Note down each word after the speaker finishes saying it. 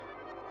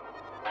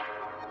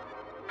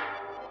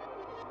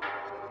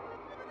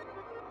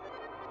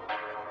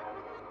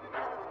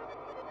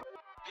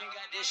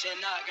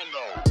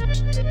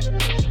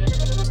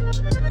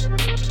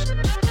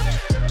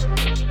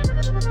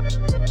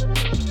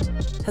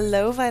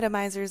Hello,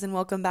 Vitamizers, and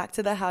welcome back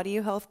to the How Do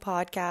You Health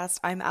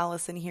podcast. I'm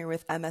Allison here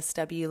with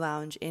MSW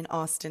Lounge in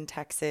Austin,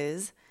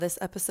 Texas. This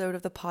episode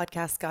of the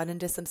podcast got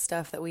into some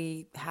stuff that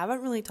we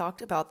haven't really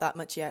talked about that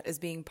much yet as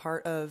being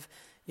part of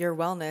your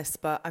wellness,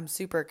 but I'm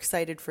super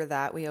excited for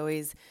that. We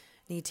always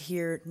need to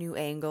hear new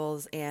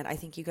angles, and I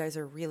think you guys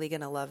are really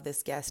going to love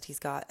this guest. He's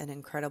got an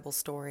incredible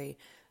story.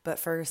 But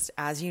first,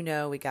 as you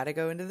know, we got to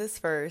go into this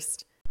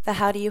first. The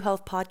How Do You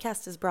Health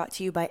podcast is brought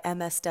to you by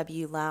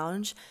MSW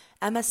Lounge.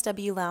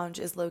 MSW Lounge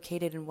is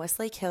located in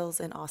Westlake Hills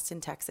in Austin,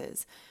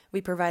 Texas.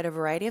 We provide a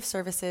variety of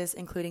services,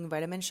 including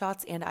vitamin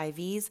shots and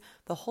IVs,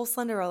 the whole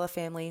Slenderella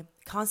family,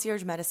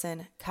 concierge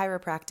medicine,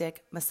 chiropractic,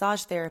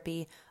 massage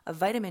therapy, a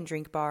vitamin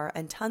drink bar,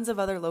 and tons of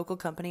other local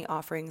company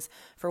offerings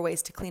for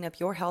ways to clean up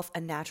your health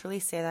and naturally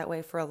stay that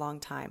way for a long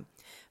time.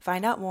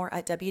 Find out more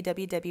at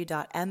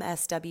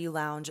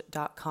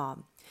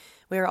www.mswlounge.com.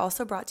 We are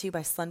also brought to you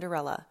by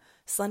Slenderella.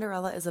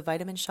 Slenderella is a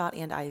vitamin shot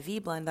and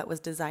IV blend that was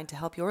designed to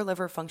help your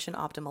liver function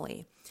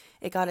optimally.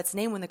 It got its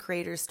name when the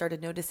creators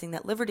started noticing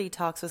that liver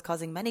detox was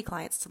causing many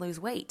clients to lose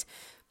weight.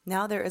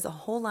 Now there is a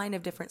whole line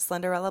of different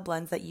Slenderella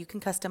blends that you can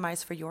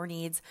customize for your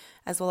needs,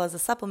 as well as a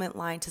supplement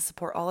line to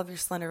support all of your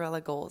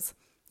Slenderella goals.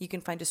 You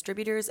can find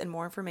distributors and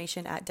more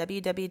information at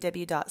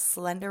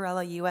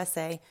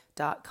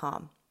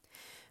www.slenderellausa.com.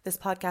 This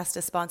podcast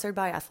is sponsored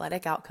by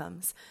Athletic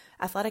Outcomes.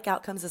 Athletic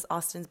Outcomes is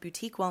Austin's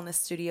boutique wellness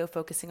studio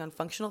focusing on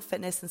functional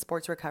fitness and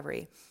sports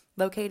recovery.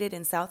 Located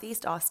in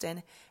Southeast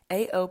Austin,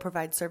 AO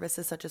provides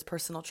services such as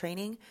personal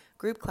training,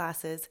 group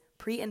classes,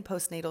 pre- and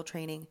postnatal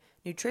training,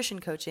 nutrition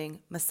coaching,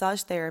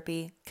 massage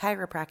therapy,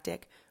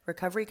 chiropractic,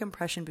 recovery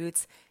compression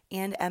boots,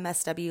 and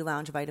MSW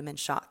Lounge vitamin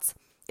shots.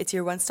 It's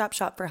your one-stop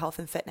shop for health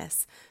and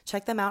fitness.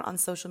 Check them out on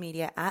social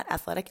media at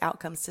Athletic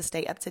Outcomes to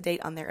stay up to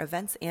date on their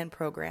events and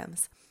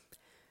programs.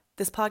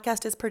 This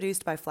podcast is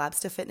produced by Flabs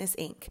to Fitness,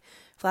 Inc.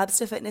 Flabs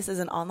to Fitness is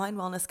an online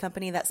wellness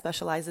company that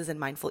specializes in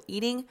mindful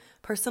eating,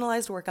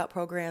 personalized workout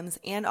programs,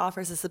 and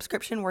offers a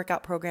subscription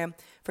workout program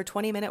for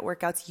 20-minute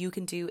workouts you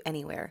can do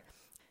anywhere.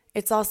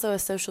 It's also a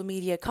social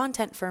media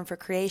content firm for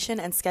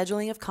creation and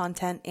scheduling of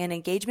content and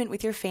engagement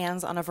with your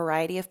fans on a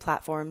variety of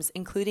platforms,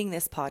 including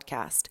this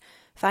podcast.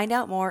 Find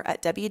out more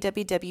at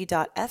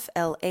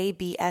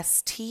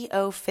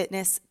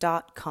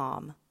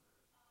www.flabstofitness.com.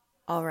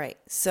 All right,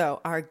 so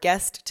our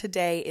guest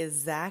today is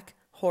Zach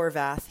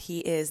Horvath. He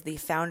is the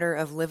founder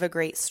of Live a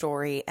Great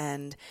Story,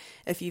 and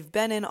if you've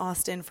been in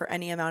Austin for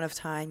any amount of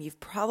time, you've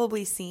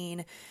probably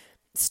seen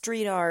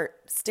street art,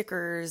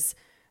 stickers,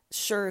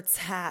 shirts,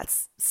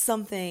 hats,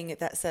 something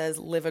that says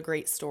Live a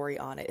Great Story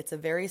on it. It's a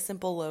very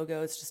simple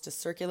logo. It's just a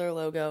circular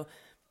logo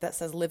that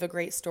says Live a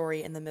Great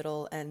Story in the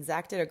middle, and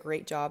Zach did a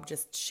great job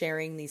just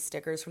sharing these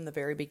stickers from the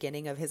very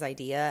beginning of his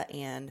idea,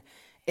 and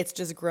it's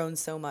just grown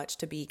so much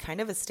to be kind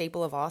of a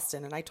staple of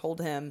Austin. And I told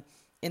him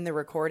in the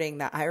recording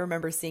that I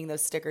remember seeing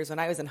those stickers when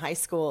I was in high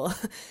school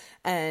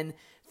and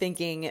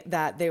thinking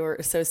that they were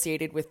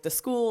associated with the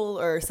school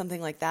or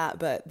something like that.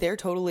 But they're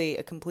totally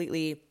a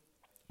completely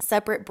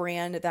separate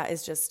brand that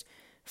is just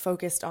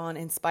focused on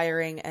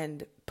inspiring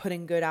and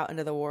putting good out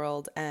into the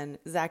world. And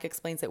Zach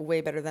explains it way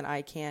better than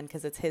I can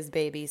because it's his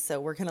baby. So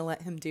we're going to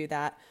let him do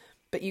that.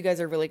 But you guys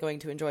are really going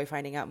to enjoy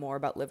finding out more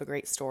about Live a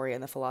Great Story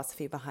and the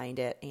philosophy behind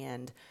it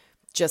and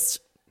just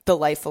the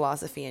life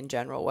philosophy in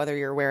general, whether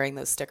you're wearing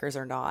those stickers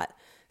or not.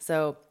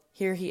 So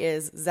here he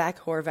is,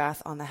 Zach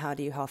Horvath on the How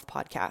Do You Health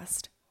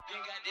podcast.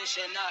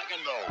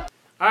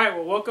 All right,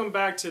 well, welcome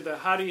back to the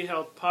How Do You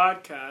Health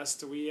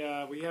podcast. We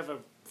have a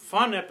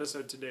fun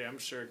episode today, I'm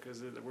sure,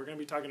 because we're going to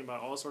be talking about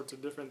all sorts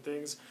of different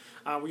things.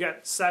 We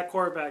got Zach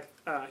Horvath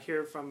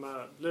here from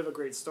Live a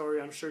Great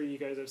Story. I'm sure you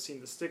guys have seen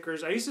the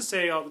stickers. I used to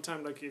say all the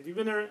time, like, if you've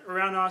been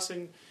around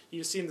Austin,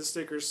 you've seen the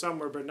stickers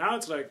somewhere, but now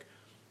it's like,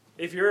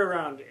 if you're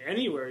around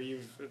anywhere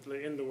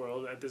in the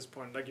world at this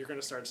point, like, you're going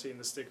to start seeing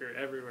the sticker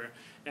everywhere.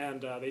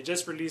 And they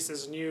just released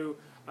this new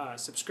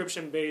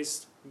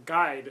subscription-based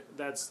guide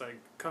that's like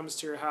comes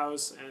to your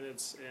house, and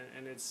it's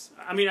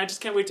I mean, I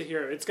just can't wait to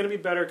hear it. It's going to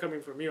be better coming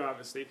from you,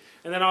 obviously.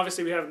 And then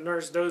obviously we have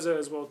Nurse Doza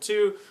as well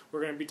too. We're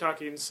going to be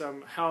talking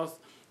some health,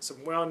 some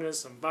wellness,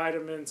 some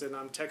vitamins, and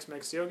I'm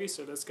Tex-Mex Yogi.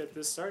 So let's get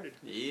this started.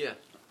 Yeah.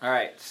 All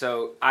right.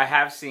 So I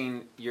have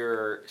seen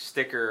your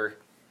sticker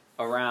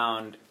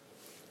around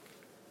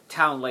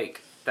Town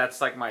Lake.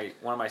 That's like one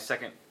of my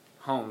second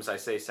homes. I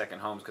say second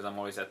homes because I'm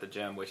always at the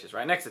gym, which is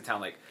right next to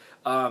Town Lake.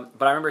 But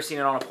I remember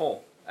seeing it on a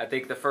pole. I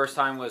think the first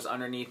time was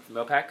underneath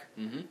Mopac.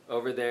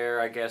 Over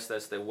there, I guess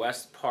that's the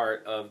west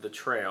part of the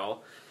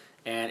trail.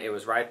 And it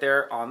was right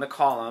there on the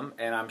column.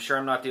 And I'm sure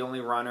I'm not the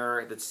only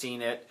runner that's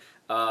seen it.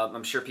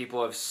 I'm sure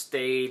people have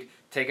stayed,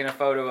 taken a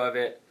photo of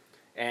it,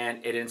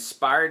 and it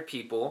inspired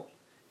people.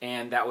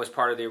 And that was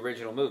part of the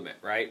original movement,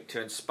 right?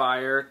 To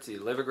inspire,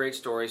 to live a great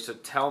story. So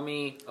tell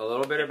me a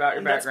little bit about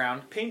your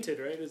background.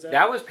 Painted, right?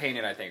 That was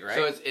painted, I think, right?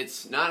 So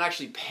it's not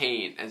actually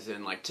paint, as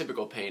in like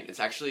typical paint. It's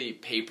actually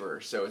paper.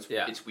 So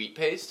it's wheat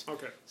paste.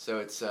 Okay. So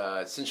it's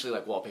essentially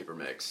like wallpaper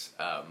mix.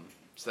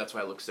 so that's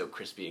why it looks so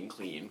crispy and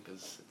clean,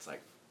 because it's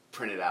like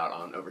printed out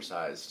on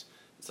oversized.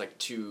 It's like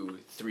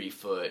 2-3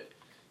 foot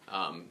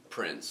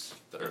prints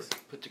that are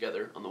put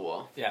together on the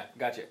wall. Yeah,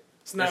 gotcha.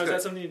 So now, That's is good.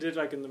 that something you did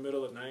like in the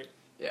middle of the night?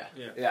 Yeah.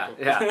 Yeah, cool.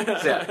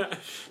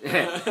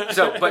 yeah.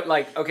 So, but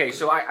like, okay,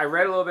 so I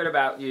read a little bit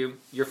about you.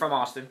 You're from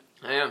Austin,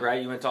 I am.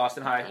 right? You went to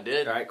Austin High. I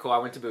did. All right, cool. I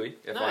went to Bowie.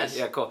 Nice.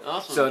 Yeah, cool.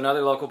 Awesome. So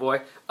another local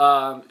boy.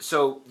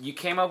 So you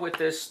came up with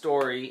this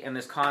story and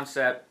this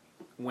concept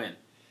when?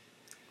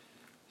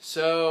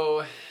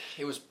 So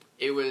it was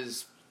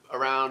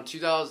around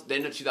the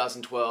end of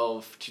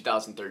 2012,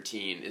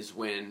 2013 is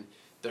when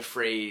the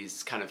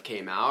phrase kind of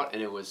came out,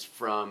 and it was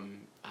from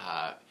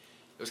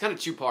it was kind of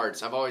two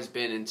parts. I've always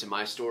been into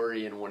my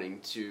story and wanting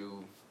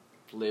to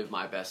live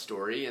my best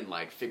story and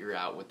like figure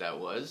out what that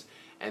was,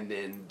 and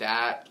then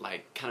that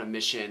like kind of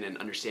mission and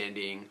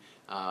understanding,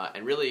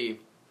 and really.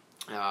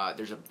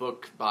 There's a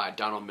book by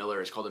Donald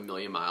Miller. It's called A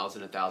Million Miles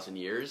in 1,000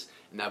 Years,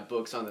 and that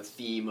book's on the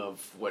theme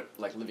of what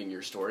like living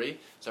your story.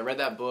 So I read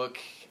that book.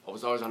 I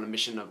was always on a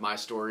mission of my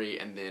story,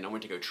 and then I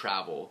went to go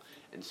travel,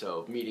 and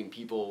so meeting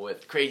people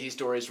with crazy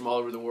stories from all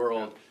over the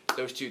world.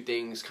 Those two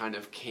things kind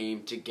of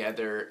came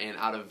together, and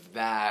out of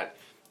that,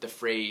 the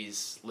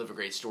phrase "live a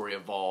great story"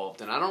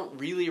 evolved. And I don't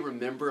really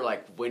remember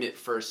like when it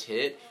first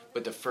hit,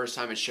 but the first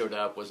time it showed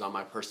up was on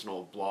my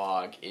personal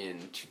blog in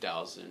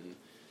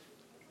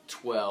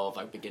 2012,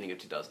 like beginning of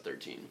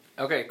 2013.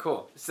 Okay,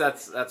 cool. So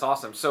that's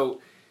awesome. So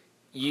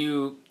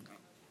you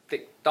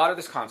thought of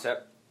this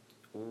concept.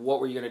 What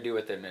were you going to do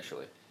with it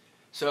initially?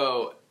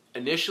 So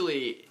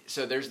initially,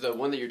 there's the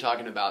one that you're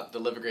talking about, the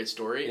Live a Great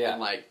Story, Yeah. and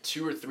like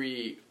 2 or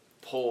 3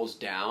 polls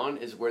down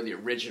is where the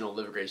original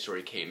Live a Great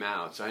Story came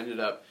out. So I ended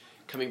up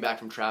coming back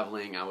from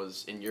traveling. I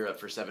was in Europe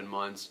for 7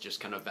 months, just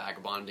kind of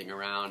vagabonding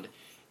around.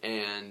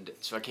 And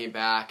so I came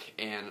back,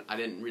 and I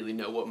didn't really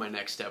know what my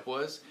next step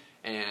was.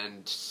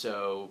 And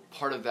so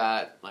part of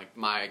that, like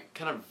my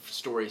kind of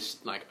stories,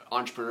 like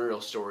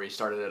entrepreneurial story,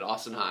 started at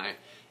Austin High,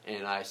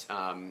 and I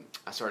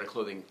started a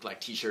clothing like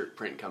t-shirt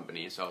print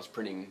company. So I was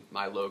printing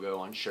my logo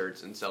on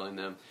shirts and selling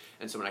them.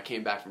 And so when I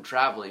came back from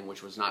traveling,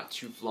 which was not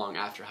too long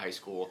after high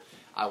school,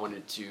 I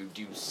wanted to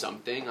do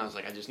something. I was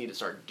like, I just need to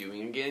start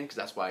doing again, because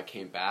that's why I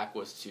came back,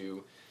 was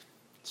to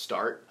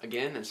start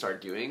again and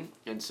start doing.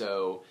 And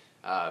so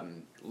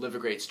Live a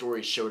Great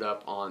Story showed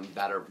up on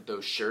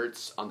those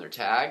shirts on their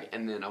tag,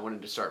 and then I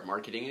wanted to start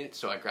marketing it,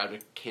 so I grabbed a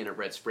can of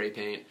red spray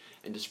paint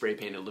and just spray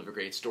painted Live a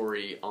Great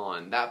Story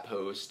on that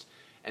post.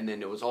 And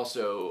then it was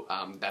also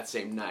that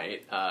same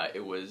night,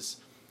 it was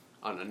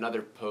on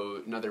another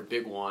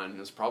big one. It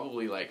was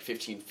probably like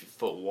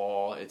 15-foot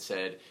wall. It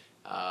said,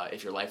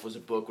 if your life was a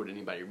book, would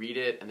anybody read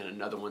it? And then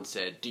another one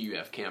said, do you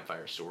have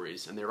campfire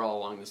stories? And they're all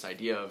along this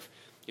idea of,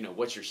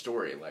 what's your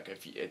story? Like,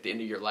 if you, at the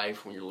end of your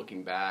life, when you're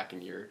looking back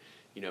and you're,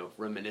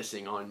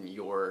 reminiscing on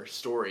your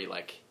story,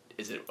 like,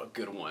 is it a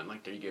good one?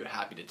 Like, are you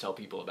happy to tell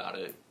people about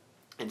it?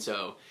 And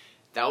so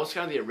that was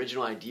kind of the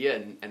original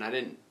idea, and I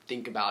didn't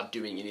think about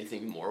doing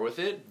anything more with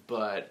it,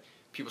 but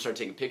people started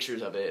taking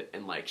pictures of it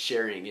and, like,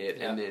 sharing it.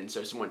 Yeah. And then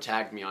so someone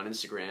tagged me on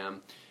Instagram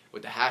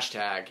with the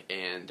hashtag,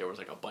 and there was,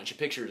 like, a bunch of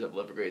pictures of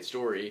Live a Great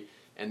Story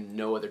and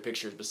no other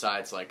pictures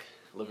besides, like,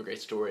 Live a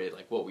Great Story,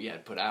 like what we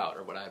had put out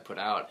or what I had put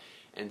out.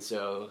 And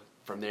so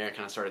from there, it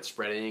kind of started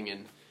spreading,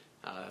 and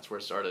that's where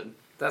it started.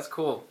 That's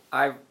cool.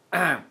 I've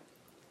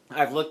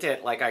looked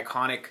at like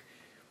iconic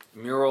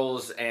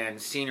murals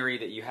and scenery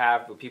that you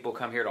have when people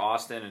come here to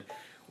Austin, and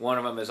one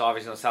of them is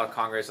obviously on South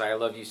Congress, I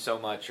love you so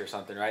much or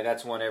something, right?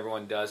 That's one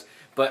everyone does.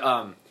 But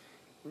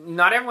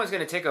not everyone's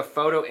going to take a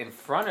photo in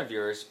front of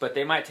yours, but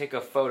they might take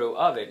a photo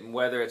of it, and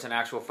whether it's an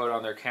actual photo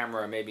on their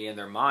camera or maybe in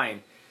their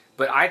mind.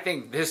 But I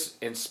think this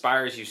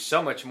inspires you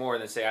so much more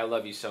than say, I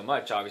love you so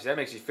much. Obviously, that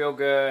makes you feel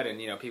good,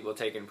 and people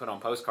take it and put on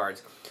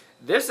postcards.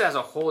 This has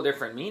a whole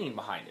different meaning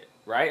behind it,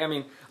 right? I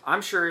mean,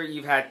 I'm sure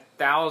you've had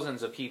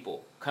thousands of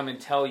people come and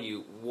tell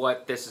you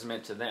what this has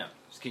meant to them.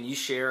 So can you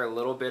share a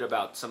little bit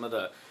about some of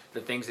the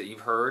things that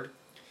you've heard?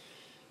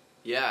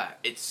 Yeah,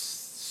 it's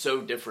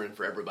so different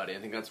for everybody. I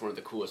think that's one of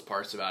the coolest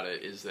parts about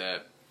it, is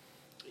that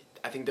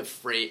I think the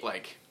phrase,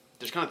 like,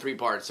 there's kind of 3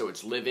 parts. So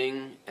it's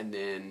living, and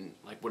then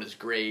like what is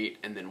great,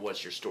 and then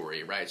what's your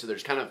story, right? So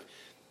there's kind of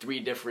 3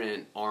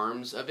 different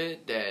arms of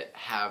it that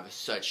have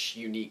such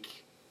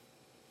unique,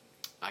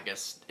 I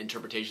guess,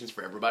 interpretations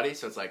for everybody.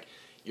 So it's like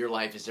your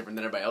life is different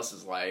than everybody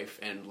else's life,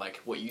 and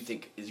like what you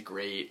think is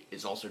great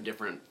is also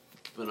different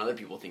than other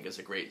people think is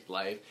a great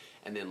life.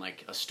 And then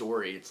like a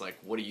story, it's like,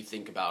 what do you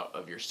think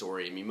of your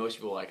story? I mean, most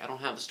people are like, I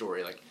don't have a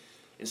story. Like,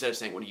 instead of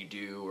saying, what do you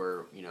do,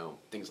 or,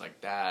 things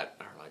like that,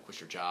 or like, what's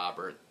your job,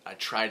 or I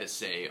try to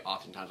say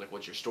oftentimes, like,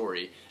 what's your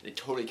story? And it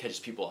totally catches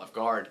people off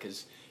guard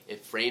because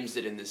it frames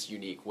it in this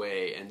unique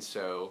way. And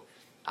so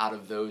out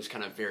of those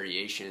kind of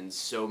variations,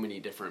 so many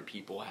different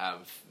people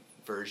have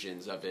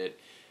versions of it.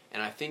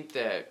 And I think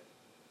that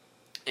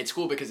it's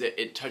cool because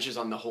it touches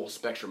on the whole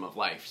spectrum of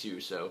life too.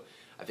 So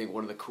I think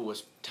one of the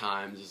coolest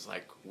times is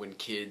like when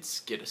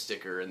kids get a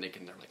sticker and they're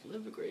like,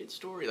 live a great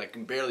story, like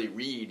can barely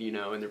read, you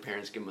know, and their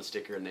parents give them a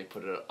sticker and they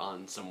put it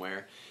on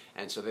somewhere.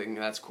 And so I think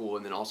that's cool.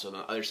 And then also on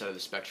the other side of the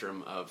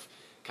spectrum of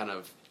kind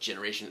of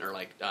generation or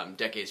like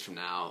decades from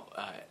now,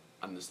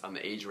 on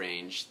the age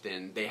range,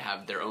 then they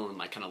have their own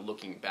like kind of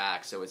looking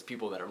back. So it's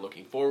people that are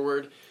looking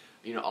forward,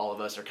 you know, all of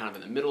us are kind of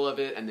in the middle of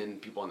it, and then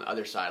people on the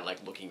other side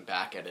like looking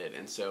back at it.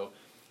 And so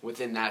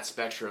within that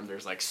spectrum,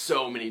 there's like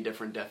so many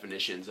different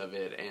definitions of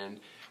it, and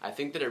I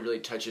think that it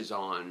really touches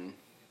on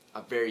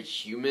a very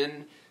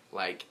human,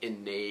 like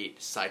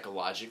innate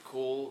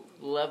psychological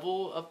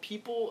level of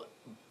people.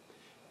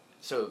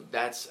 So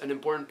that's an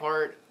important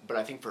part, but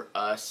I think for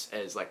us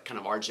as like kind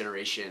of our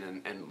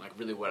generation and like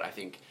really what I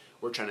think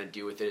we're trying to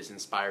do with it is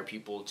inspire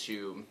people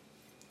to,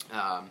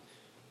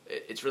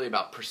 it's really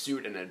about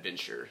pursuit and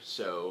adventure.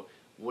 So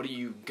what are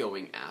you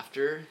going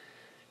after?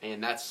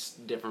 And that's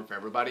different for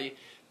everybody,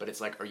 but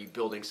it's like, are you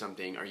building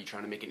something? Are you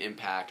trying to make an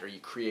impact? Are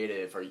you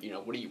creative? Or, you know,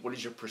 what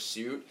is your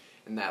pursuit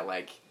and that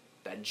like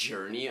that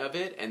journey of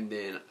it? And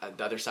then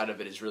the other side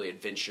of it is really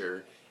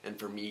adventure. And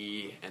for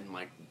me and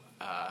like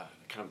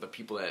kind of the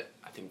people that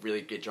I think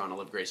really get drawn to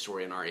Live a Great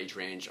Story in our age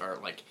range are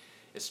like,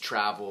 it's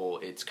travel,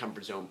 it's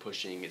comfort zone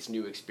pushing, it's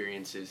new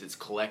experiences, it's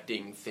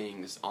collecting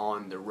things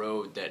on the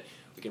road that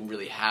we can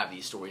really have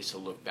these stories to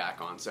look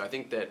back on. So I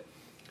think that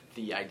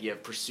the idea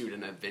of pursuit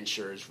and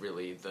adventure is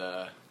really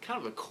the kind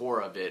of the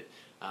core of it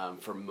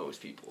for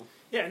most people.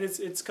 Yeah, and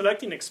it's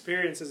collecting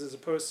experiences as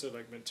opposed to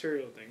like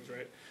material things,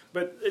 right?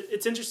 But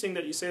it's interesting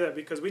that you say that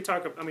because we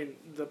talk. I mean,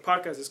 the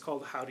podcast is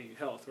called How to Eat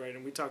Health, right?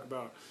 And we talk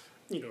about,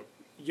 you know,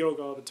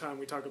 yoga all the time.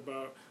 We talk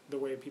about the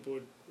way people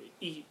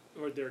eat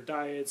or their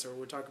diets, or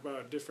we talk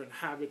about different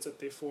habits that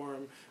they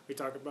form. We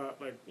talk about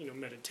like, you know,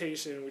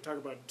 meditation. We talk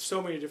about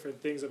so many different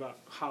things about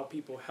how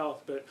people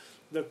health. But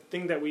the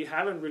thing that we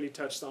haven't really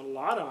touched on a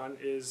lot on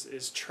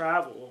is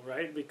travel,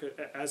 right? Because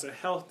as a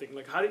health thing,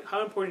 like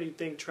how important do you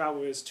think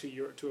travel is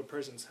to a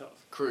person's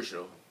health?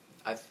 Crucial.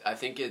 I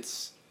think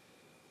it's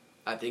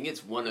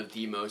one of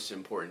the most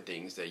important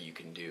things that you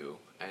can do,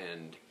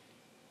 and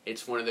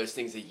it's one of those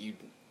things that you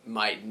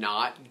might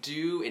not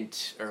do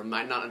or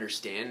might not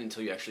understand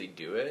until you actually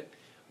do it.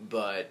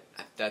 But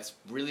that's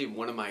really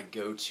one of my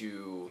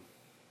go-to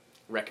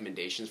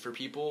recommendations for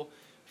people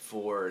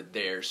for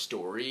their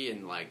story,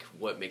 and like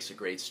what makes a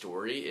great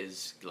story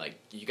is like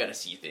you got to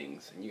see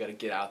things and you got to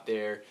get out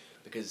there,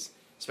 because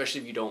especially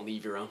if you don't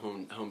leave your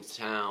own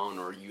hometown,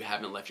 or you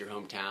haven't left your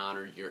hometown,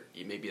 or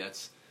maybe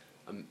that's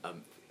an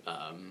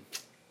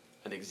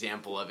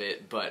example of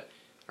it, but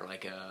or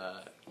like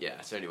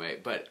so anyway,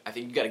 but I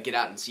think you got to get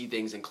out and see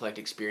things and collect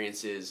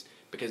experiences,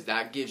 because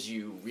that gives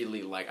you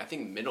really like, I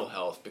think, mental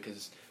health,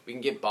 because we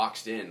can get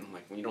boxed in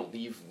like when you don't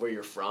leave where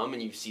you're from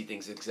and you see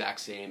things the exact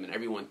same and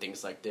everyone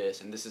thinks like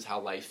this and this is how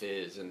life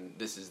is and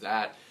this is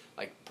that.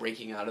 Like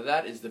breaking out of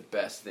that is the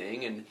best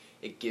thing, and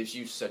it gives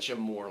you such a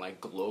more like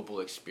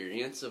global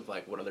experience of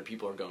like what other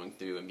people are going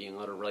through and being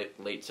able to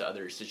relate to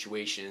other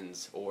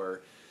situations,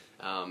 or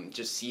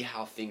just see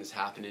how things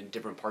happen in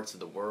different parts of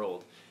the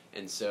world.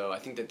 And so I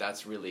think that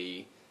that's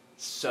really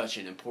such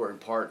an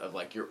important part of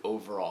like your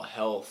overall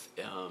health,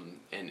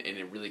 and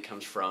it really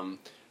comes from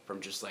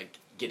just like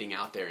getting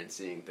out there and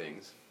seeing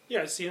things.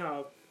 Yeah, see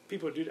how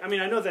people do. I mean,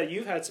 I know that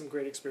you've had some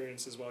great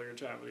experiences while you're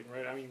traveling,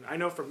 right? I mean, I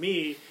know for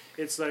me,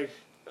 it's like,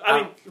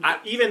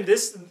 even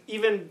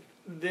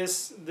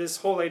this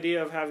whole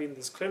idea of having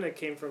this clinic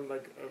came from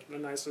like a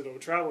nice little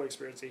travel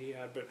experience that he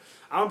had. But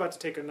I'm about to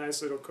take a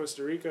nice little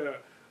Costa Rica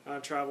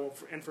travel,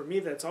 and for me,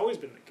 that's always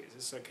been the case.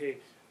 It's like, hey,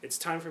 it's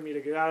time for me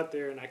to get out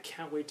there, and I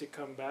can't wait to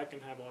come back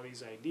and have all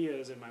these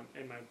ideas, and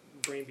my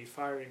brain be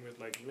firing with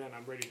like, man,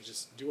 I'm ready to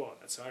just do all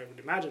that. So I would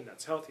imagine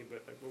that's healthy,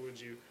 but like, what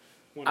would you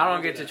want to do? I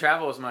don't get to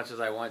travel as much as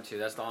I want to.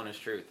 That's the honest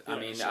truth. Yeah, I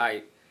mean,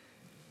 sure.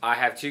 I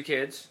have 2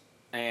 kids,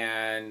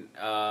 and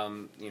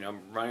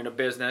running a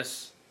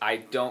business, I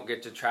don't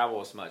get to travel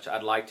as much.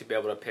 I'd like to be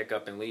able to pick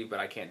up and leave, but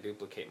I can't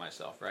duplicate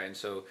myself, right? And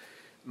so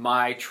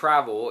my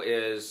travel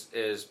is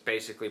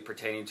basically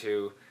pertaining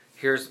to,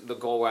 here's the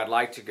goal where I'd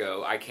like to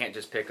go. I can't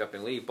just pick up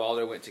and leave.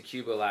 Balder went to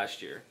Cuba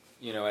last year,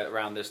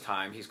 around this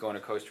time. He's going to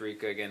Costa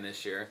Rica again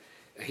this year.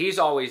 He's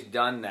always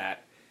done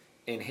that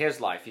in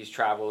his life. He's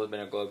traveled,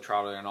 been a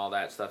globetrotter and all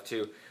that stuff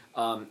too.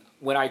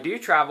 When I do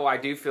travel, I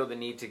do feel the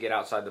need to get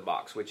outside the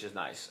box, which is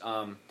nice.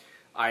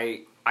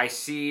 I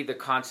see the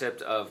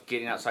concept of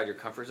getting outside your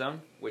comfort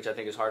zone, which I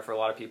think is hard for a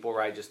lot of people,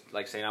 right? Just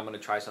like saying, I'm going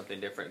to try something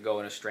different, go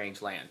in a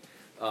strange land.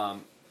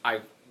 I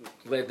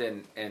lived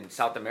in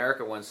South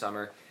America one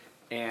summer,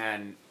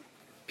 and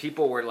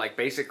people were like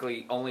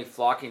basically only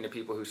flocking to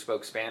people who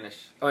spoke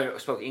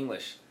spoke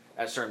English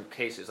at certain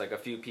cases. Like a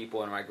few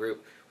people in my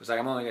group was like,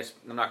 I'm not going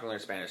to learn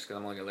Spanish because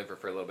I'm only going to live here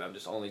for a little bit. I'm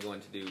just only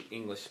going to do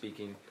English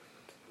speaking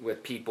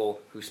with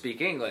people who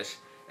speak English.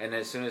 And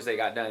as soon as they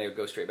got done, they would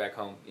go straight back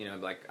home.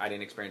 Like I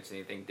didn't experience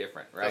anything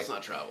different, right? That's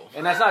not travel.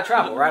 And that's not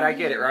travel, right? I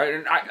get it, right?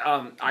 And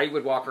I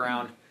would walk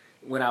around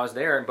when I was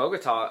there in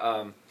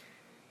Bogota,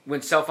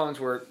 when cell phones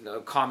were a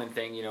common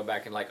thing,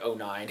 back in like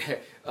 2009,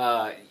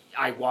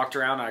 I walked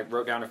around, I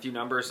wrote down a few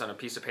numbers on a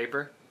piece of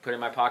paper, put it in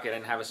my pocket. I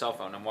didn't have a cell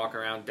phone. I'm walking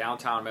around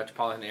downtown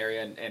metropolitan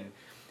area and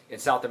in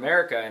South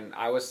America, and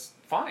I was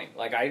fine.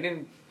 Like I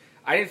didn't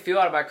feel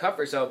out of my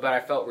comfort zone, but I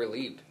felt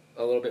relieved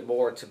a little bit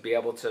more to be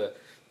able to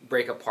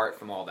break apart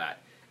from all that.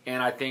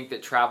 And I think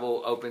that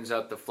travel opens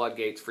up the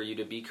floodgates for you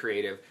to be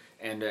creative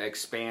and to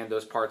expand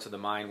those parts of the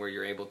mind where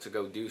you're able to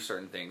go do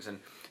certain things.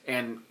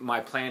 And my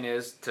plan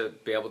is to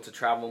be able to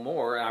travel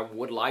more, and I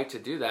would like to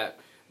do that.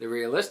 The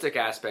realistic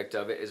aspect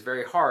of it is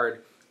very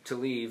hard to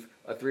leave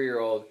a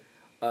 3-year-old,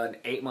 an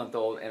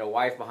 8-month-old, and a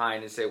wife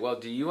behind and say, well,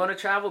 do you want to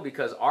travel?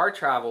 Because our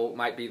travel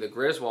might be the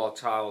Griswold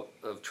style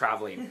of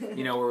traveling,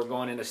 where we're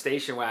going in a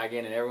station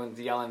wagon and everyone's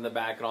yelling in the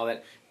back and all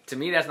that. To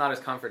me, that's not as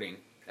comforting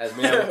as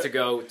being able to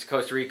go to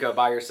Costa Rica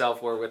by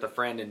yourself or with a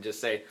friend and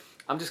just say,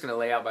 I'm just going to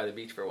lay out by the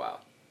beach for a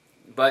while.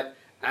 But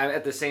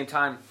at the same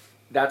time,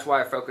 that's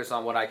why I focus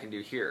on what I can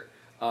do here.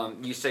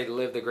 You say to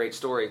live the great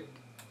story.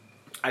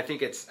 I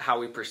think it's how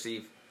we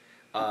perceive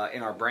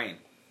in our brain,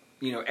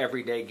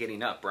 every day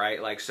getting up,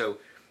 right? Like, so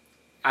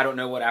I don't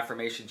know what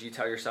affirmations you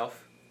tell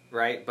yourself,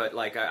 right? But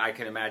like I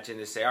can imagine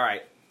to say, all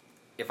right,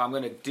 if I'm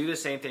going to do the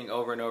same thing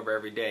over and over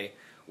every day,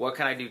 what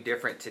can I do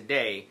different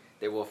today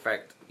that will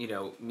affect,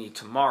 me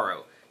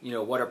tomorrow?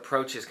 What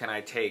approaches can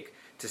I take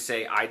to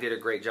say I did a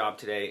great job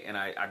today and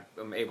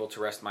I'm able to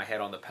rest my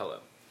head on the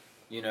pillow?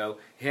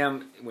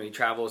 Him, when he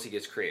travels, he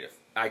gets creative.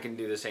 I can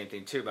do the same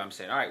thing too, but I'm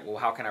saying, all right, well,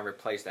 how can I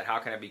replace that? How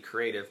can I be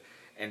creative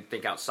and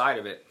think outside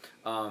of it?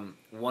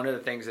 One of the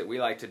things that we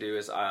like to do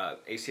is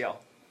ACL.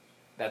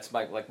 That's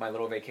my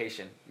little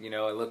vacation.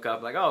 I look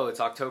up like, oh,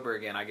 it's October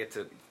again. I get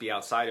to be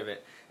outside of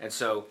it. And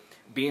so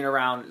being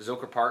around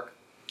Zilker Park,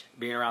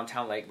 being around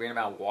Town Lake, being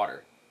around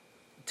water,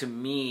 to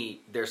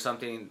me, there's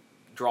something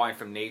drawing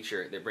from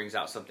nature that brings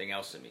out something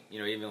else in me.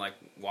 Even like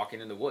walking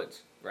in the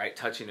woods, right?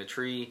 Touching a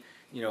tree,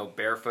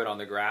 barefoot on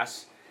the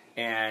grass.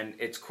 And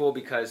it's cool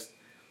because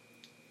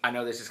I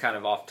know this is kind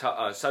of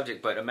off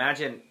subject, but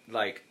imagine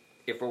like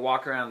if we're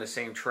walking around the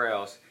same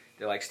trails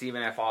that like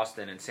Stephen F.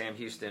 Austin and Sam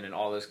Houston and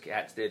all those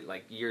cats did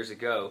like years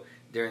ago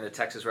during the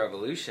Texas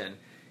Revolution,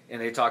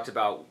 and they talked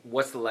about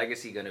what's the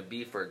legacy going to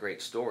be for a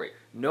great story.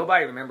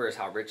 Nobody remembers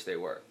how rich they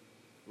were,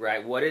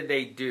 right? What did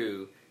they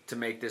do to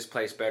make this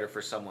place better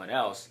for someone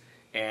else?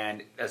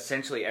 And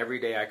essentially every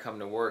day I come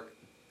to work,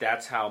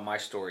 that's how my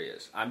story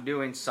is. I'm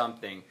doing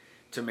something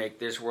to make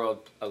this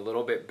world a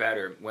little bit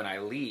better when I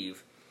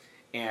leave.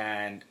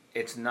 And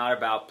it's not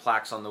about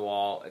plaques on the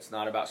wall. It's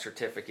not about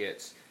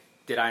certificates.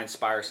 Did I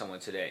inspire someone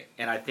today?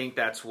 And I think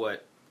that's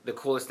what the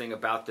coolest thing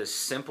about this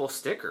simple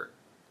sticker.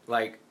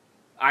 Like,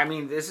 I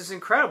mean, this is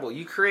incredible.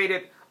 You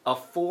created a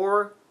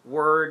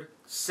 4-word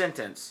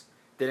sentence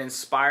that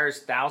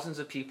inspires thousands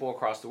of people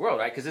across the world,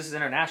 right? Because this is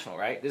international,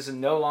 right? This is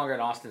no longer an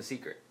Austin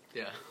secret.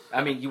 Yeah.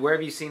 I mean, where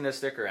have you seen this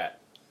sticker at?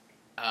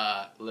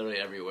 Literally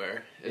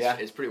everywhere. Yeah.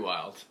 It's pretty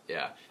wild.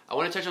 Yeah. I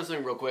want to touch on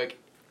something real quick.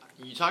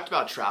 You talked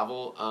about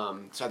travel.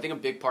 So I think a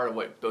big part of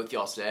what both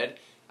y'all said,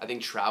 I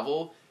think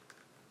travel,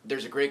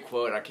 there's a great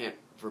quote, I can't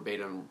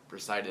verbatim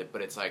recite it,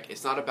 but it's like,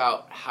 it's not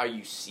about how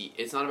you see,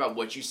 it's not about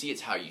what you see,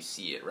 it's how you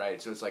see it,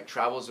 right? So it's like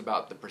travel is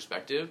about the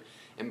perspective.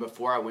 And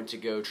before I went to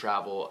go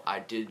travel,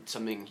 I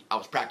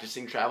was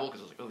practicing travel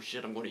because I was like, oh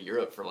shit, I'm going to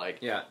Europe for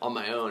on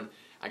my own.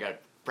 I got to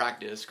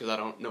practice because I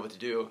don't know what to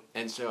do.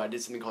 And so I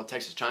did something called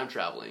Texas time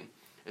traveling.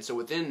 And so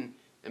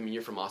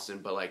you're from Austin,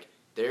 but like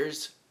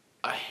there's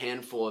a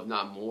handful, if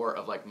not more,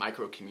 of like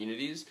micro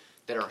communities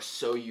that are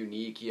so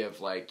unique. You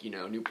have like,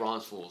 New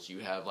Braunfels, you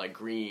have like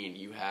Green,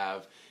 you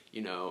have,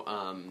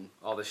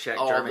 all the Czech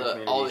German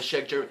communities. All the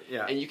Czech German,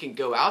 yeah. And you can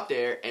go out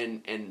there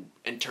and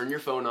turn your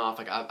phone off.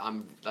 Like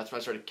that's why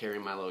I started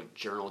carrying my little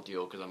journal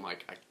deal because I'm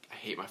like, I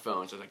hate my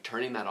phone. So like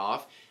turning that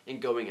off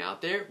and going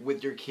out there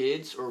with your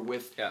kids or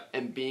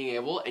and being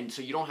able, and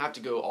so you don't have to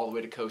go all the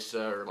way to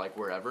Costa or like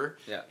wherever.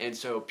 Yeah. And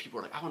so people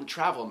are like, I want to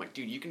travel. I'm like,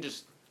 dude, you can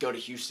just go to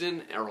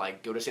Houston or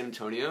like go to San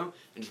Antonio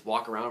and just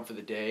walk around for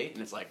the day.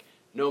 And it's like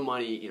no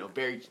money,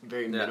 very,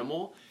 very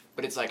minimal.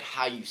 But it's like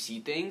how you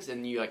see things,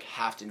 and you like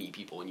have to meet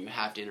people, and you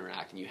have to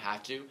interact, and you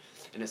have to,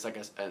 and it's like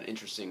an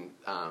interesting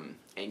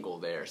angle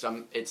there.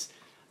 So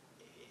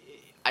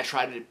I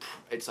try to,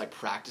 it's like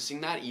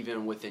practicing that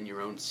even within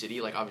your own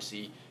city. Like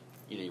obviously,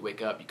 you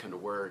wake up, you come to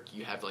work,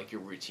 you have like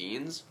your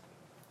routines.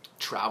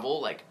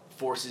 Travel like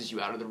forces you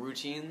out of the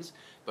routines,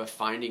 but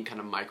finding kind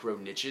of micro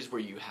niches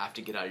where you have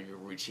to get out of your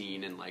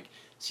routine and like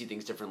see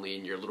things differently,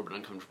 and you're a little bit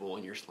uncomfortable,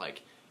 and you're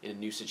like in a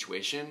new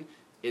situation.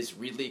 Is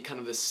really kind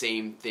of the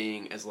same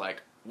thing as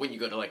like when you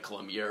go to like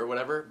Colombia or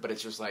whatever, but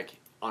it's just like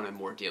on a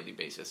more daily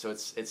basis. So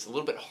it's a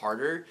little bit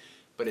harder,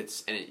 but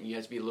you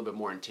have to be a little bit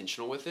more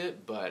intentional with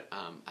it. But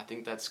I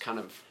think that's kind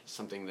of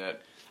something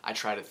that I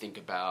try to think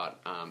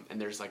about.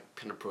 And there's like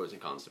kind of pros and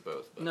cons to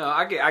both. But. No,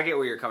 I get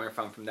where you're coming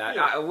from that.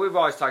 Yeah. We've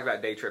always talked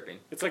about day tripping.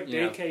 It's like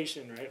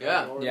daycation, right?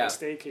 Yeah. Or yeah.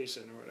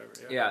 staycation or whatever.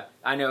 Yeah,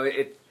 I know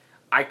it.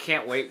 I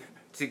can't wait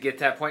to get to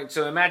that point.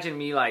 So imagine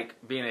me like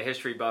being a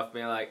history buff,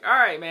 being like, all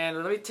right, man,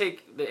 let me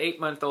take the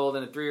 8-month-old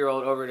and the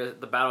 3-year-old over to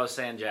the Battle of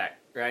San Jac,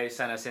 right,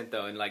 San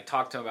Jacinto, and like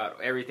talk to them about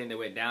everything that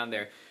went down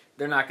there.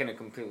 they're not going to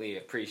completely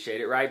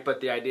appreciate it, right?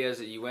 But the idea is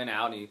that you went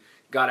out and you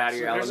got out of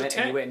your here's a element and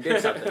you tent. went and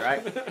did something,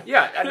 right?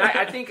 Yeah, and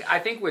I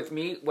think with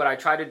me, what I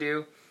try to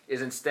do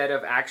is instead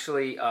of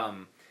actually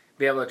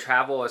be able to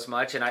travel as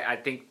much, and I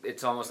think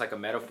it's almost like a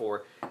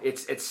metaphor.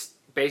 It's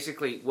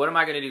basically, what am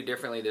I going to do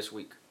differently this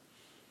week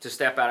to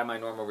step out of my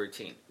normal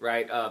routine,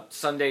 right?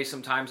 Sunday,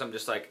 sometimes I'm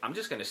just like, I'm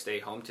just going to stay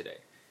home today.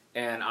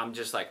 And I'm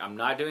just like, I'm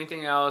not doing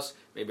anything else.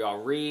 Maybe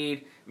I'll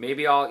read.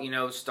 Maybe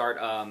I'll,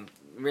 start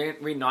read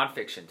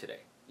nonfiction today.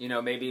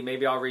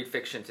 Maybe I'll read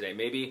fiction today.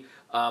 Maybe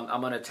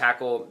I'm going to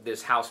tackle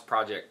this house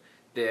project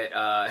that,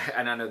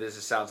 and I know this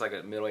sounds like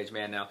a middle-aged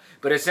man now,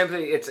 but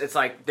it's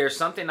like there's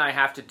something I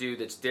have to do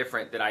that's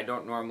different that I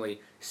don't normally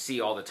see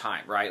all the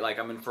time, right? Like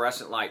I'm in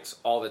fluorescent lights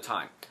all the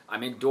time.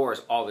 I'm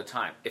indoors all the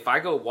time. If I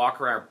go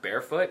walk around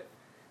barefoot,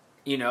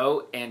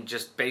 and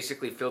just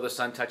basically feel the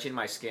sun touching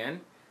my skin,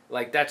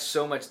 like that's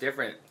so much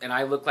different. And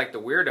I look like the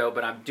weirdo,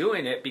 but I'm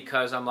doing it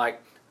because I'm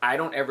like, I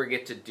don't ever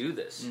get to do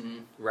this,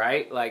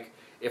 right? Like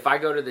if I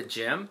go to the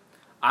gym,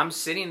 I'm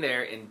sitting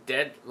there in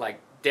dead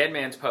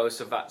man's pose,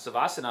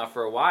 savasana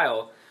for a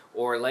while,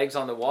 or legs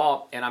on the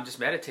wall, and I'm just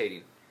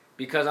meditating.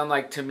 Because I'm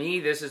like, to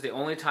me, this is the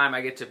only time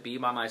I get to be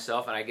by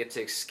myself and I get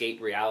to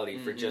escape reality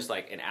for just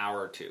like an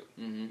hour or two,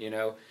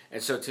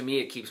 And so to me,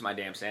 it keeps my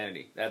damn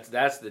sanity.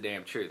 That's the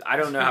damn truth. I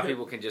don't know how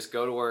people can just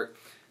go to work,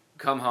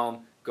 come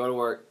home, go to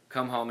work,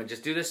 come home, and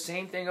just do the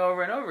same thing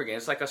over and over again.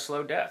 It's like a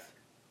slow death.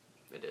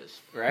 It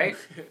is. Right?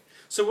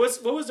 So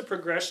what was the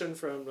progression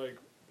from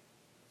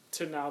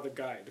to now the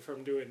guide,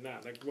 from doing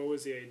that? Like, what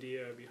was the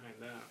idea behind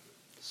that?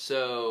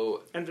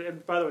 So,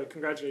 and by the way,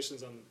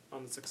 congratulations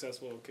on the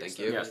successful Kickstarter Thank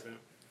you. event.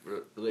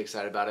 Yes. Really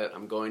excited about it.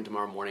 I'm going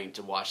tomorrow morning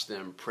to watch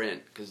them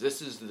print, because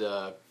this is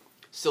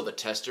still the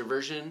tester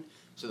version.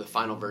 So the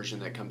final version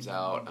that comes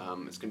out,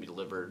 it's going to be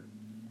delivered,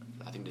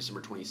 I think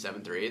December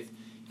 27th or 8th,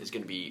 is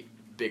going to be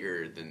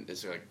bigger than,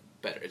 it's like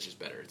better. It's just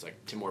better. It's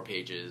like 10 more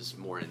pages,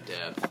 more in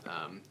depth.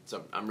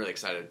 So I'm really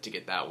excited to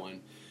get that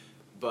one.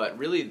 But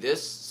really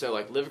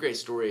Live a Great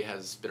Story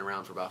has been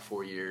around for about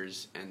 4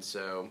 years, and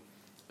so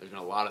there's been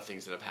a lot of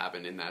things that have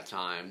happened in that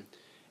time.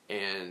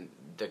 And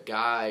the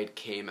guide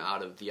came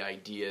out of the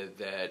idea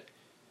that,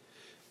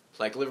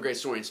 Live a Great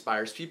Story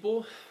inspires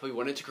people. We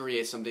wanted to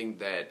create something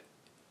that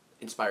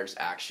inspires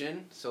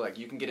action. So,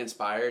 you can get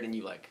inspired and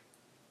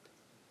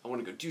I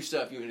want to go do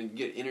stuff. You want to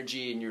get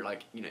energy and you're,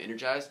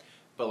 energized.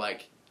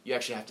 But, you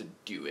actually have to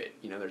do it.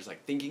 There's,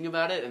 thinking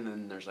about it and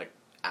then there's,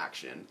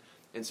 action.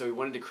 And so we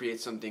wanted to create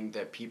something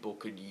that people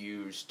could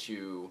use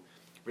to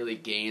really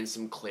gain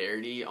some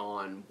clarity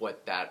on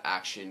what that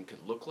action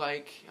could look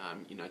like.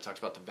 I talked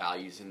about the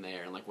values in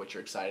there and what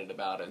you're excited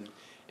about and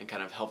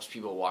kind of helps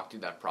people walk through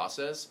that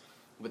process.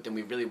 But then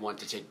we really want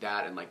to take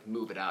that and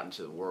move it out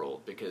into the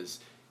world, because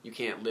you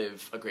can't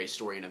live a great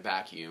story in a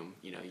vacuum.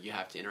 You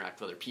have to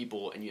interact with other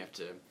people and you have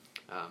to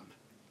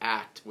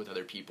act with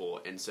other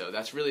people. And so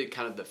that's really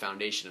kind of the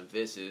foundation of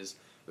this. Is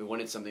we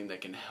wanted something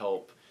that can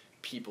help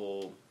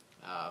people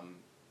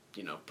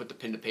put the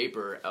pen to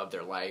paper of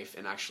their life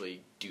and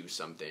actually do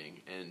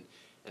something.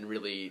 And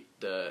really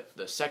the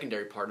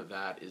secondary part of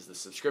that is the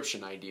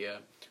subscription idea,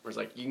 where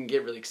it's you can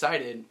get really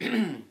excited,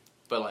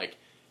 but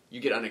you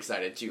get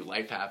unexcited too.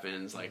 Life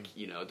happens,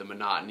 the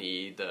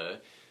monotony, the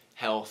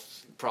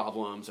health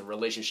problems, the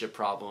relationship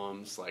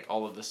problems,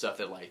 all of the stuff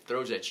that life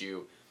throws at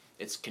you.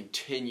 It's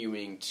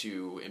continuing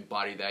to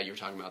embody that. You're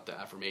talking about the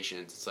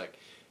affirmations. It's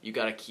you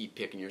got to keep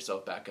picking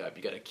yourself back up.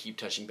 You got to keep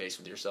touching base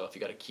with yourself. You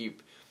got to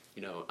keep,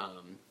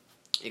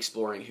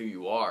 exploring who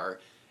you are,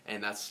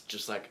 and that's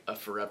just a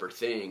forever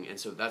thing. And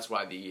so that's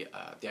why the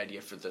idea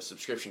for the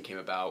subscription came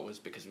about, was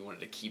because we wanted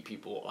to keep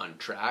people on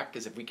track.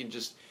 Because if we can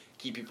just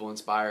keep people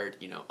inspired,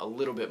 a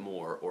little bit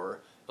more,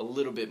 or a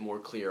little bit more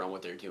clear on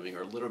what they're doing,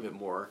 or a little bit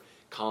more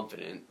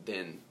confident,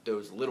 then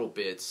those little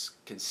bits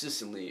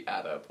consistently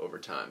add up over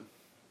time.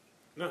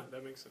 No,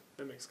 that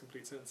makes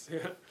complete sense.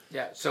 Yeah.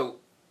 Yeah. So,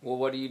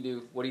 what do you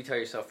do? What do you tell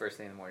yourself first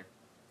thing in the morning?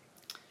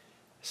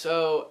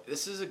 So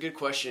this is a good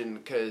question,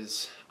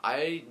 because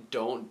I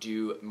don't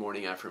do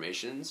morning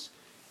affirmations,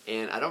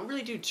 and I don't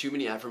really do too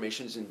many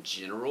affirmations in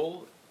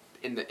general,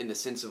 in the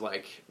sense of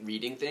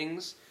reading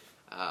things.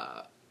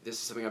 This is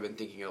something I've been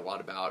thinking a lot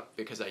about,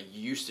 because I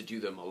used to do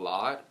them a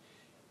lot,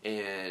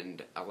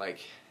 and I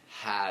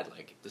had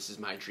this is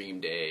my dream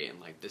day, and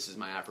this is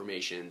my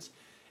affirmations,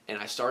 and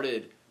I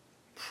started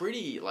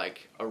pretty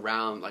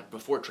around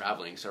before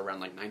traveling, so around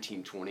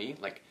 1920,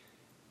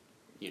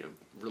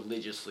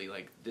 religiously,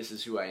 this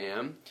is who I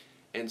am.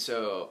 And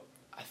so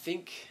I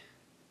think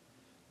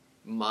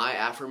my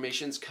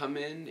affirmations come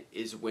in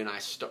is when I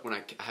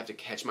have to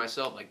catch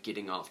myself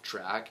getting off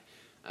track,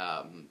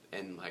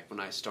 and when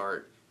I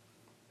start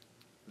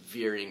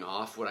veering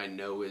off what I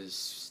know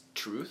is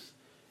truth.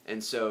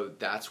 And so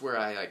that's where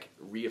I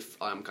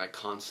I'm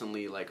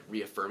constantly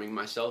reaffirming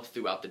myself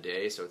throughout the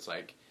day. So it's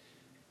I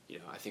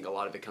think a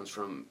lot of it comes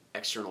from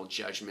external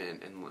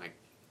judgment and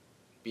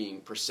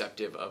being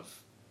perceptive of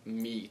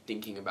me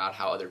thinking about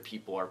how other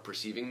people are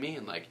perceiving me,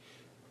 and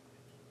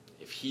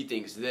if he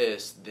thinks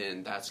this,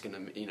 then that's gonna,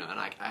 and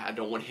I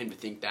don't want him to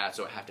think that,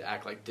 so I have to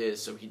act like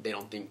this, so they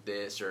don't think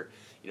this, or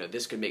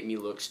this could make me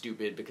look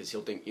stupid because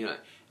he'll think, and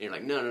you're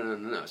like,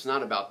 no, it's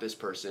not about this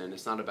person,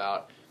 it's not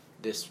about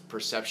this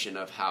perception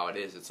of how it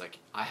is. It's like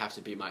I have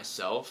to be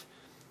myself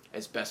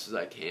as best as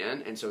I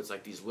can, and so it's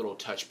like these little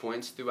touch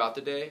points throughout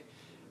the day,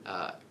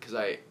 because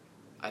I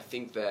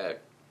think that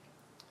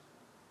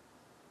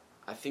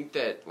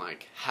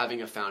like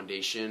having a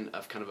foundation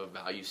of kind of a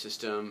value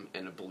system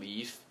and a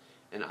belief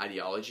and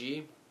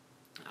ideology,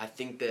 I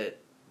think that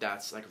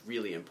that's like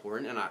really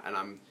important, and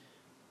I'm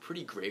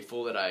pretty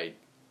grateful that I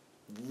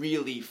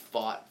really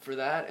fought for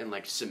that and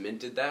like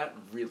cemented that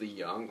really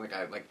young. Like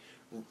I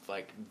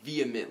like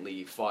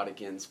vehemently fought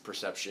against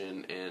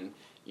perception and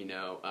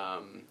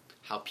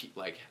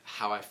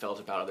how I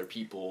felt about other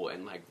people,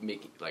 and like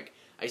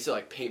I used to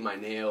like paint my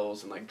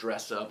nails and like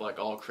dress up like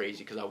all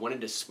crazy because I wanted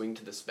to swing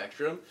to the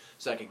spectrum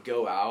so I could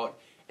go out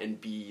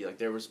and be like,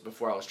 there was,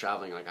 before I was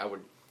traveling, like I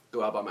would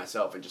go out by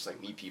myself and just like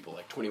meet people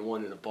like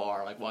 21 in a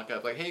bar, like walk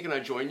up like, hey, can I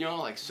join y'all?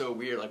 Like so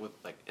weird, like with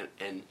like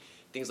and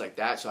things like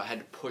that. So I had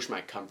to push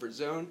my comfort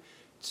zone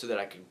so that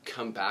I could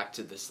come back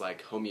to this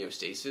like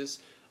homeostasis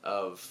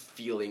of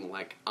feeling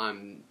like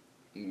I'm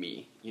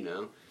me,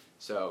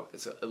 So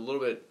it's a little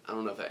bit, I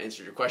don't know if that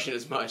answered your question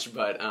as much,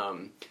 but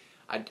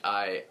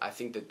I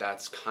think that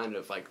that's kind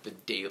of like the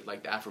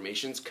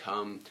affirmations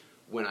come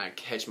when I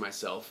catch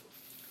myself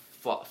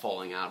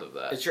falling out of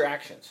that. It's your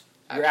actions.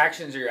 Your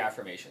actions are your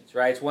affirmations,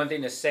 right? It's one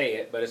thing to say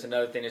it, but it's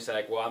another thing to say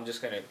like, well, I'm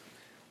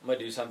gonna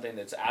do something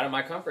that's out of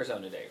my comfort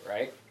zone today,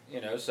 right?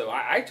 So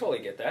I totally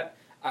get that.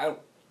 I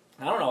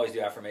don't always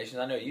do affirmations.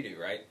 I know you do,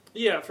 right?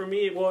 Yeah, for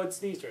me, well, it's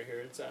these right here.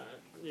 It's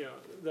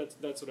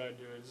that's what I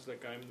do. It's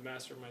like I'm the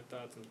master of my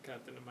thoughts and the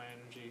captain of my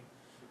energy.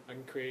 I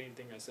can create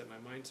anything I set my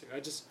mind to. I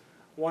just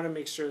want to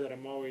make sure that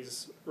I'm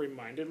always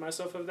reminded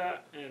myself of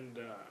that, and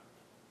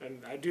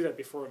I do that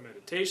before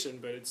meditation.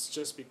 But it's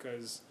just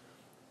because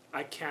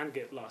I can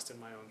get lost in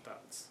my own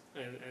thoughts,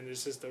 and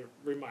it's just a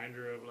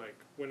reminder of like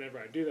whenever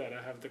I do that,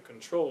 I have the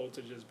control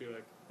to just be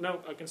like, no,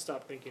 I can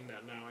stop thinking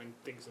that now and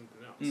think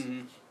something else,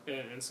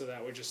 and so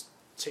that would just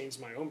change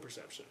my own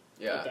perception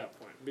at that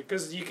point,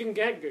 because you can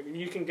get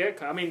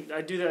I mean,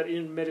 I do that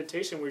in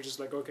meditation where you're just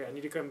like, okay, I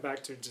need to come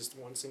back to just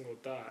one single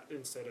thought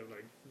instead of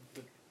like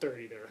the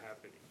 30 that are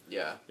happening.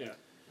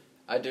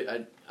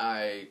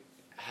 I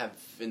have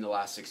in the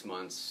last 6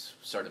 months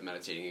started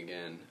meditating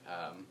again,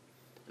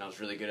 and I was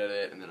really good at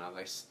it, and then I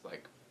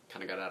like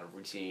kind of got out of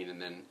routine,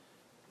 and then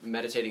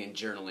meditating and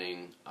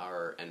journaling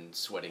and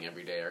sweating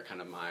every day are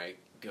kind of my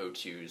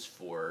go-tos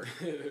for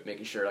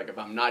making sure, like, if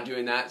I'm not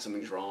doing that,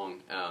 something's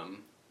wrong.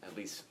 At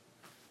least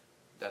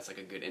that's like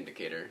a good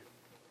indicator.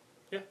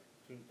 Yeah,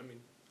 I mean,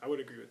 I would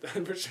agree with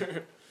that for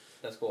sure.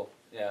 That's cool.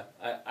 Yeah,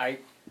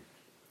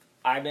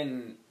 I've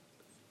been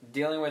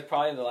dealing with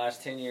probably the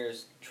last 10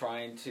 years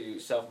trying to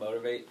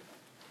self-motivate,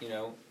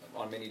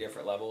 on many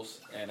different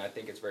levels, and I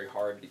think it's very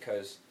hard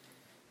because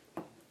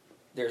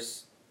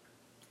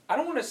I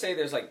don't want to say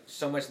there's like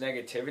so much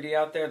negativity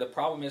out there. The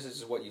problem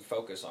is what you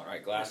focus on,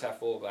 right? Glass half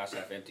full, glass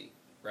half empty,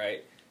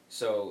 right?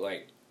 So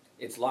like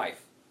it's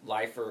life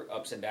for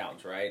ups and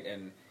downs, right?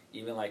 And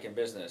even like in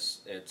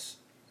business, it's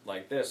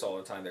like this all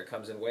the time. There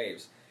comes in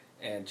waves,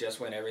 and just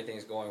when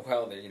everything's going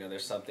well,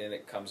 there's something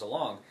that comes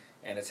along,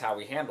 and it's how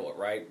we handle it,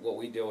 right? What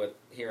we deal with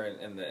here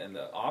in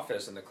the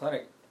office, in the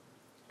clinic,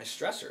 is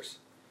stressors,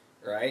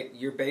 right?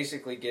 You're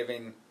basically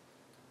giving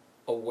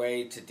a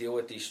way to deal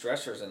with these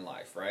stressors in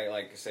life, right?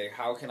 Like say,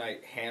 how can I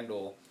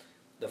handle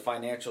the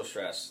financial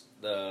stress,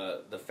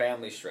 the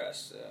family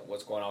stress,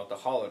 what's going on with the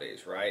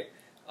holidays, right?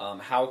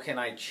 How can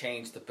I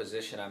change the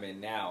position I'm in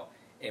now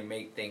and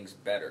make things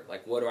better?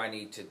 Like, what do I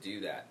need to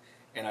do that?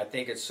 And I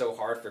think it's so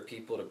hard for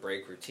people to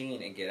break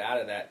routine and get out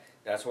of that.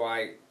 That's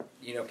why,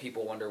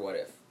 people wonder what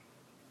if.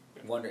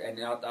 And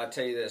I'll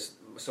tell you this.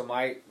 So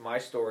my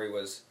story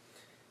was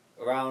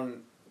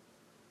around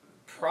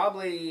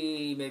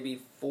probably maybe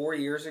 4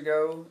 years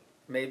ago.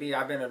 Maybe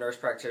I've been a nurse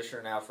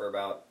practitioner now for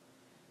about,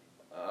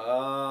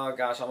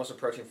 almost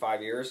approaching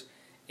 5 years.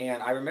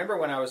 And I remember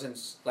when I was in,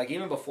 like,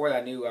 even before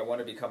that, I knew I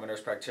wanted to become a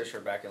nurse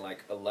practitioner back in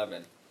like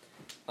 11.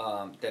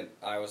 Then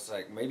I was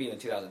like, maybe even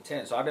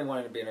 2010. So I've been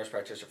wanting to be a nurse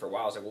practitioner for a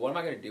while. I was like, well, what am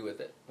I going to do with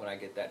it when I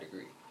get that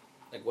degree?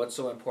 Like, what's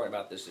so important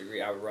about this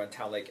degree? I would run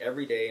Town Lake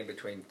every day in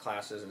between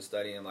classes and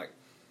studying. I'm like,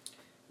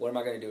 what am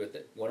I going to do with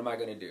it? What am I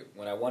going to do?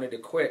 When I wanted to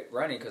quit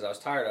running because I was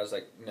tired, I was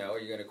like, no,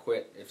 you're going to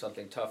quit if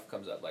something tough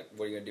comes up. Like,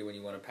 what are you going to do when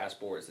you want to pass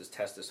boards? This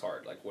test is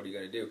hard. Like, what are you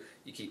going to do?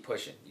 You keep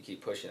pushing. You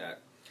keep pushing at it.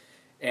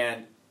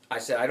 And I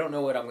said, I don't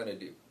know what I'm going to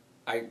do.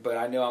 But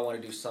I know I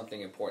want to do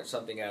something important,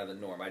 something out of the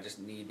norm. I just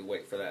need to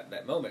wait for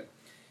that moment.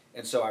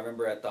 And so I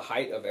remember at the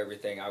height of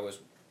everything, I was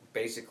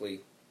basically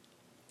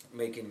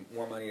making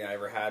more money than I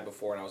ever had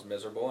before, and I was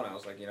miserable. And I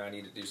was like, I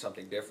need to do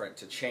something different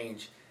to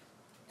change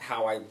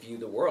how I view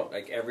the world.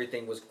 Like,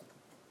 everything was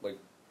like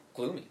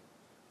gloomy,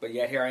 but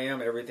yet here I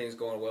am. Everything's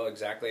going well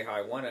exactly how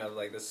I want it. I was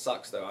like, this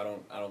sucks though. I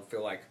don't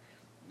feel like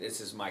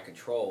this is my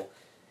control.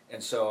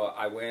 And so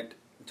I went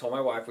and told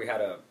my wife. We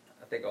had a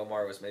think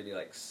Omar was maybe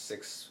like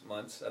 6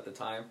 months at the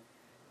time.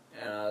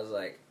 And I was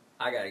like,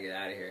 I gotta get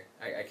out of here.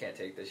 I can't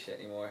take this shit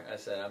anymore. I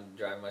said, I'm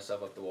driving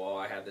myself up the wall.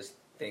 I have this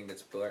thing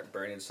that's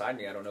burning inside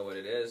me. I don't know what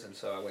it is. And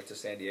so I went to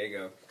San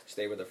Diego,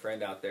 stayed with a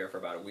friend out there for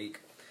about a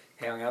week,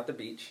 hung out at the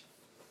beach.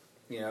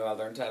 You know, I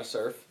learned how to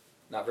surf.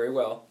 Not very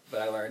well,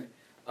 but I learned.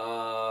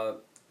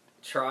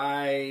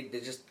 Tried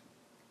to just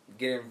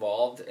get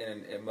involved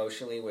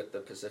emotionally with the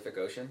Pacific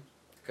Ocean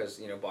because,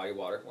 you know, body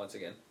water, once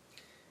again.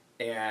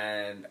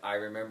 And I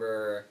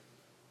remember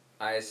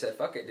I said,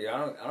 fuck it, dude. I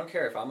don't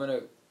care if I'm going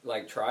to,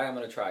 like, try, I'm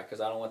going to try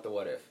because I don't want the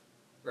what if,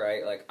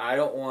 right? Like, I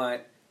don't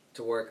want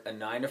to work a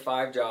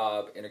 9-to-5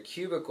 job in a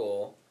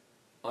cubicle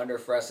under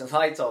fluorescent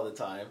lights all the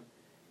time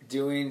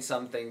doing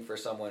something for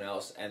someone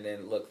else and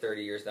then look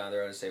 30 years down the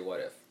road and say, what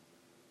if?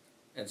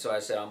 And so I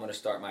said, I'm going to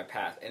start my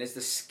path. And it's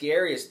the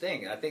scariest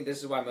thing. I think this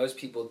is why most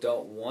people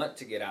don't want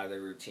to get out of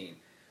their routine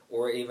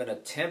or even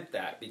attempt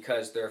that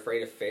because they're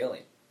afraid of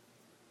failing,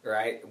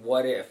 right?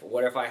 What if?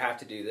 What if I have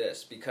to do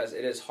this? Because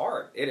it is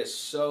hard. It is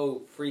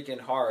so freaking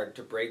hard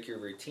to break your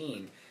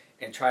routine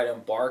and try to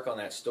embark on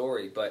that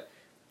story. But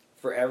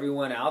for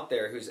everyone out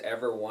there who's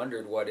ever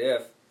wondered what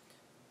if,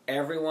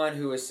 everyone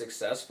who is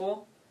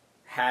successful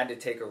had to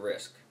take a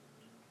risk.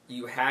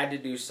 You had to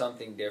do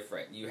something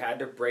different. You had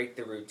to break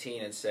the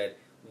routine and said,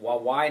 well,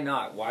 why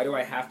not? Why do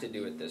I have to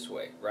do it this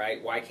way,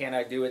 right? Why can't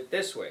I do it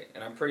this way?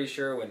 And I'm pretty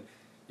sure when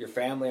your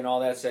family and all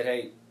that said,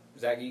 hey,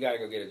 Zach, you got to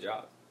go get a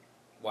job.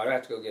 Why do I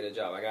have to go get a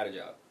job? I got a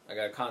job. I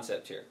got a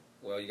concept here.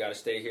 Well, you got to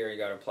stay here. You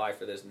got to apply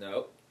for this.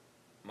 No,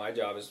 my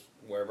job is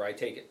wherever I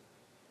take it,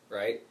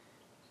 right?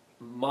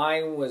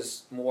 Mine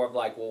was more of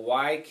like, well,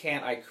 why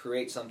can't I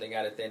create something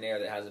out of thin air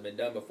that hasn't been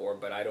done before,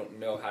 but I don't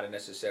know how to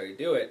necessarily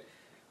do it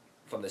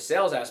from the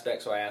sales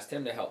aspect, so I asked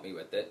him to help me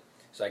with it.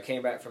 So I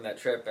came back from that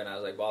trip, and I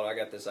was like, Baldo, I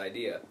got this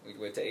idea. We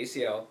went to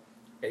ACL.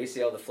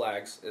 ACL, the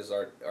Flags, is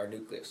our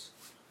nucleus.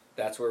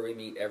 That's where we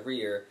meet every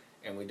year,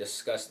 and we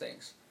discuss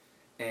things.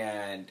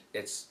 And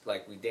it's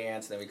like we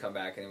dance, and then we come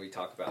back, and then we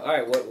talk about, all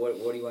right,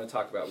 what do you want to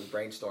talk about? We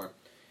brainstorm.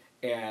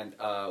 And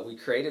we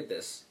created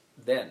this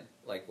then,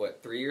 like,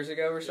 3 years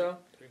ago or so?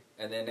 Yeah, 3.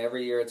 And then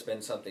every year it's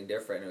been something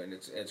different, and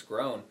it's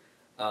grown.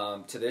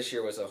 To this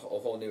year was a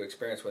whole new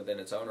experience within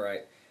its own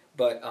right.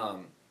 But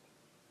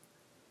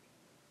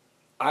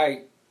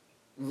I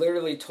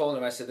literally told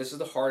him, I said, this is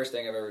the hardest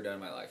thing I've ever done in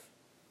my life.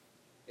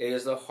 It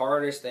is the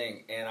hardest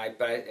thing. And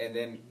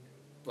then,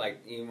 like,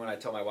 even when I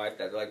tell my wife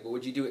that, they're like, well,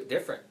 would you do it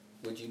different?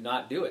 Would you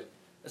not do it?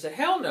 I said,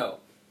 hell no.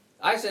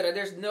 I said,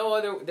 there's no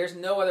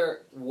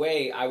other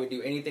way I would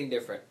do anything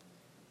different.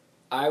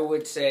 I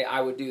would say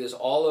I would do this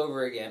all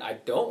over again. I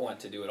don't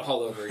want to do it all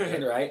over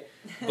again, right?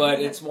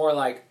 But it's more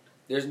like,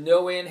 there's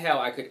no way in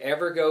hell I could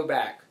ever go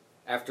back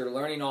after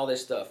learning all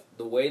this stuff,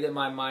 the way that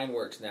my mind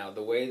works now,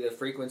 the way the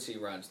frequency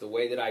runs, the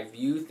way that I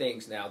view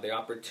things now, the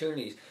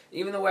opportunities,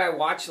 even the way I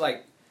watch,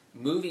 like,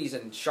 movies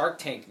and Shark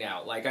Tank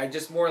now. Like, I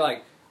just more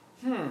like,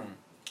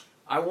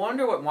 I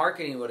wonder what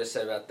marketing would have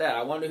said about that.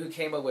 I wonder who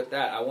came up with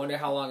that. I wonder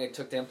how long it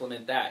took to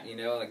implement that. You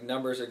know, like,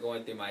 numbers are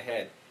going through my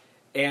head.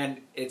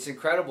 And it's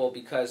incredible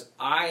because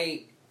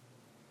I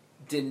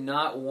did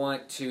not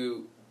want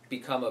to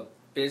become a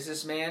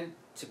businessman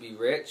to be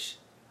rich.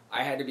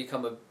 I had to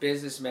become a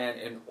businessman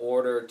in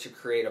order to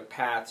create a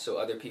path so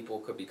other people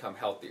could become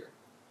healthier.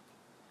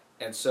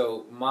 And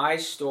so my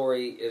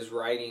story is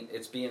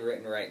it's being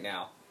written right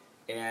now.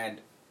 And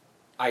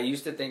I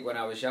used to think when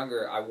I was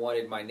younger, I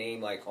wanted my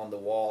name, like, on the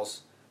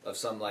walls of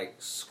some, like,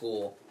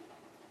 school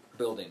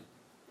building.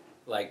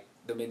 Like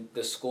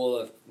the School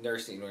of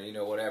Nursing or, you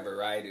know, whatever,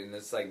 right? And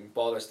it's like,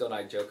 Baldo still and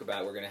I joke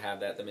about we're going to have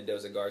that, the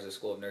Mendoza Garza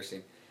School of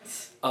Nursing.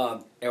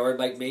 Or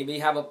like maybe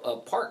have a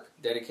park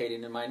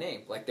dedicated in my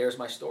name. Like, there's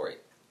my story.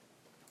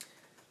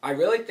 I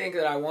really think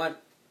that I want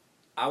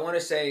to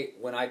say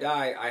when I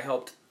die, I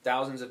helped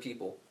thousands of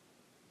people.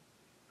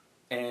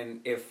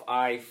 And if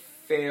I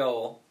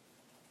fail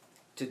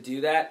to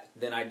do that,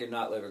 then I did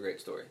not live a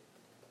great story.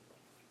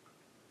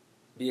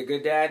 Be a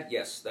good dad?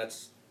 Yes,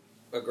 that's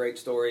a great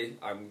story.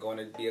 I'm going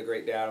to be a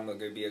great dad. I'm going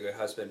to be a good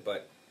husband.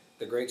 But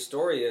the great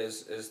story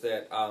is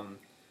that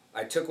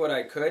I took what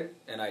I could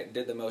and I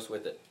did the most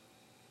with it,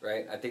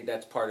 right? I think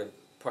that's part of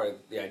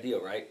the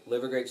ideal, right?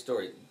 Live a great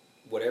story.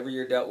 Whatever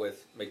you're dealt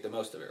with, make the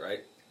most of it,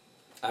 right?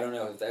 I don't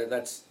know.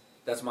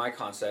 That's my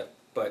concept.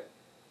 But,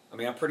 I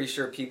mean, I'm pretty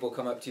sure people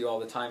come up to you all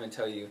the time and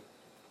tell you,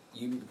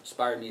 you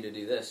inspired me to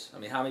do this. I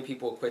mean, how many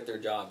people quit their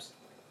jobs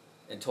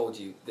and told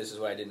you this is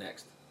what I did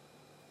next?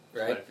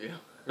 Right? Quite a few.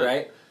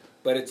 Right?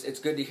 But it's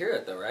good to hear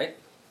it, though, right?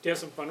 Do you have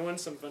some fun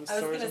ones, some fun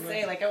stories? I was going to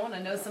say, like, I want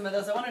to know some of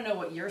those. I want to know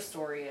what your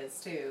story is,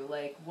 too.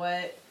 Like,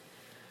 why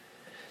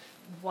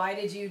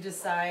did you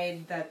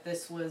decide that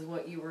this was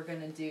what you were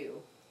going to do?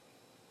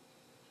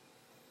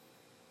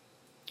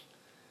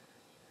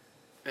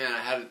 Man, I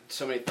had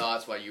so many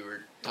thoughts while you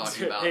were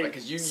talking about Hey, it.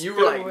 Because you spill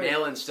were, like, away.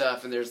 nailing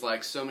stuff, and there's,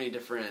 like, so many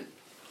different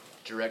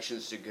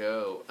directions to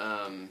go.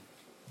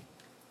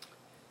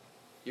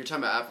 You're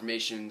talking about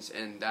affirmations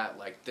and that,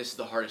 like, this is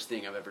the hardest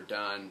thing I've ever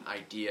done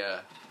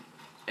idea.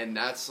 And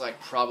that's, like,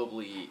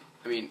 probably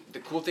I mean, the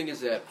cool thing is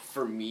that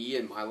for me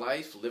in my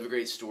life, Live a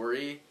Great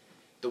Story,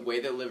 the way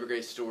that what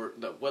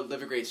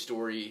Live a Great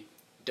Story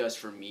does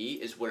for me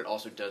is what it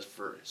also does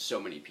for so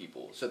many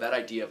people. So that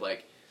idea of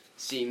like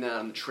seeing that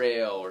on the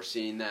trail or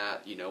seeing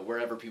that, you know,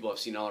 wherever people have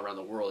seen all around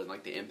the world and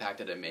like the impact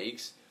that it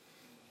makes,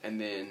 and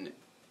then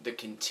the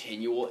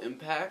continual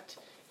impact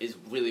is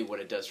really what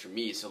it does for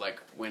me. So like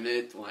when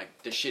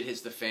the shit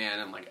hits the fan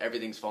and like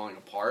everything's falling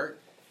apart,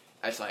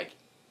 it's like,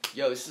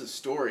 yo, this is a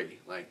story.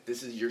 Like,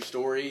 this is your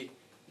story.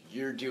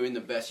 You're doing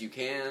the best you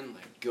can.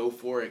 Like, go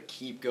for it.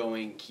 Keep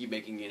going. Keep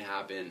making it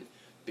happen,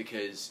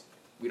 because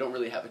we don't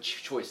really have a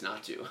choice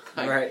not to.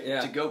 Like, right, yeah.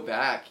 To go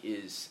back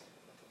is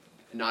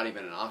not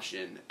even an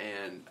option.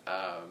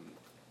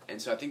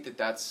 And so I think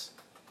that's,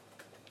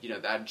 you know,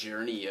 that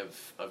journey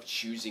of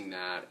choosing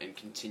that and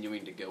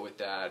continuing to go with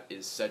that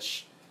is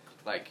such,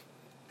 like,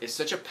 it's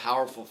such a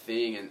powerful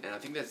thing. And I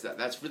think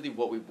that's really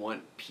what we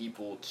want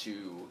people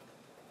to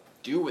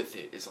do with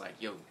it. Is like,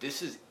 yo,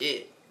 this is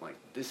it. Like,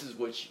 this is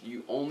what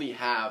you only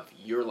have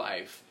your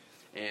life,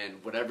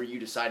 and whatever you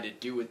decide to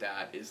do with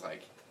that is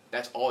like,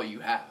 that's all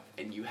you have,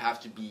 and you have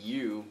to be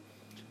you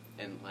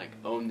and like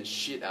own the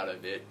shit out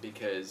of it,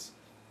 because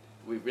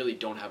we really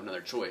don't have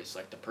another choice.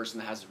 Like, the person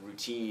that has a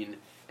routine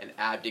and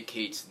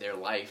abdicates their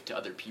life to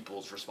other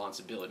people's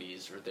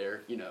responsibilities or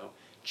their, you know,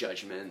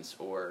 judgments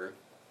or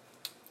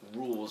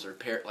rules or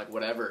like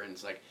whatever, and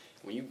it's like,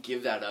 when you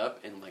give that up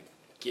and like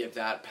give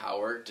that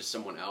power to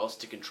someone else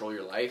to control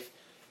your life,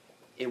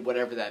 in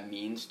whatever that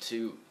means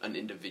to an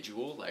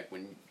individual, like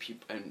when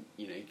people, and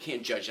you know, you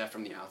can't judge that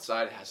from the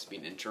outside. It has to be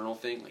an internal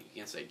thing. Like, you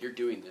can't say you're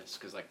doing this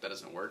because like that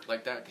doesn't work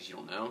like that, because you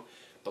don't know.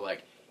 But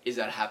like, is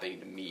that happening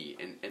to me?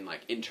 And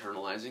like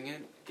internalizing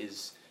it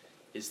is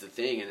the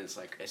thing. And it's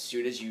like, as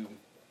soon as you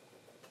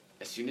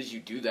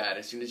do that,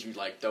 as soon as you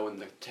like throw in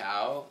the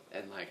towel,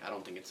 and like, I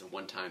don't think it's a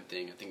one-time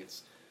thing. I think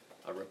it's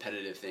a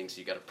repetitive thing. So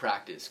you got to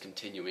practice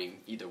continuing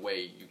either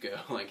way you go.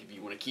 Like, if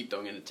you want to keep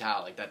throwing in the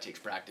towel, like that takes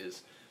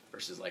practice,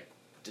 versus like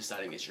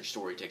deciding it's your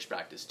story takes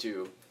practice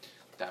too.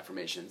 The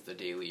affirmations, the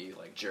daily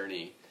like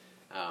journey.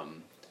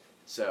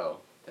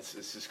 So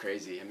this is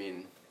crazy. I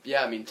mean,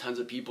 yeah, I mean, tons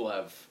of people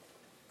have,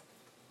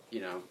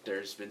 you know,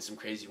 there's been some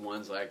crazy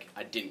ones. Like,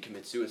 I didn't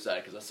commit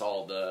suicide because I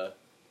saw the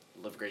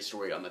Live a Great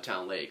Story on the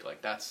town lake.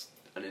 Like, that's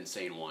an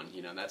insane one.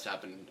 You know, that's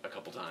happened a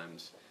couple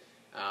times.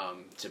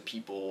 To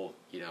people,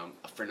 you know,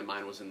 a friend of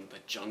mine was in the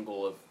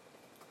jungle of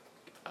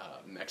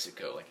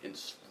Mexico, like in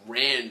this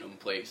random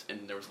place,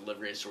 and there was a Live a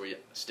Great Story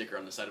sticker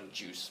on the side of a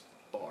juice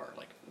bar,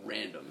 like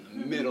random, in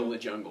the middle of the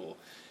jungle.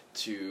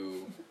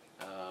 To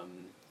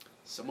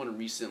someone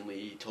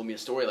recently told me a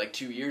story, like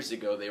 2 years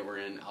ago, they were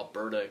in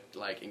Alberta,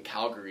 like in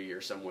Calgary or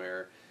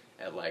somewhere,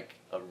 at like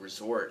a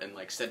resort, and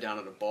like sat down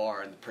at a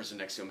bar, and the person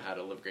next to him had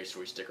a Live a Great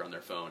Story sticker on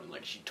their phone, and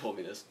like she told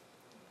me this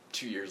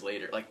 2 years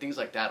later. Like, things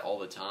like that all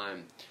the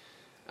time.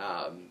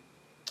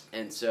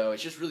 And so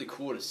it's just really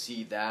cool to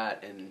see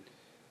that, and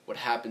what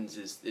happens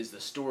is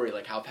the story,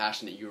 like how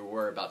passionate you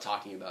were about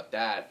talking about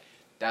that.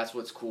 That's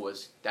what's cool,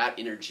 is that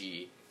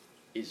energy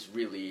is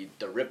really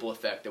the ripple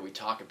effect that we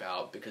talk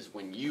about, because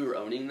when you're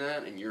owning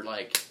that and you're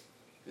like,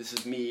 this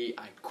is me,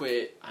 I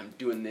quit, I'm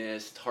doing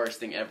this, it's the hardest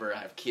thing ever, I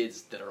have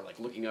kids that are like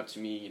looking up to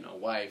me, you know,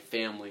 wife,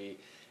 family,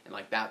 and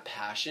like that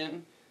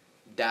passion,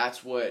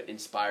 that's what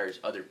inspires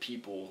other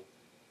people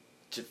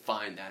to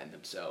find that in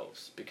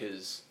themselves,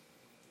 because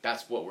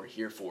that's what we're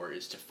here for,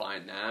 is to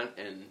find that.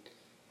 And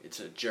it's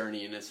a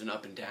journey, and it's an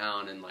up and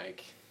down, and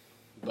like,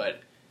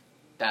 but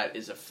that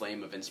is a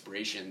flame of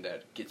inspiration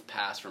that gets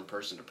passed from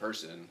person to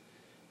person.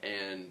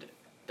 And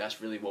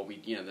that's really what we,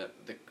 you know,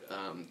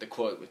 the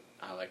quote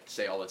I like to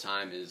say all the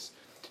time is,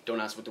 don't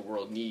ask what the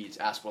world needs,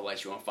 ask what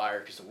lights you on fire,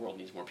 because the world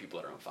needs more people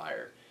that are on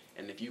fire.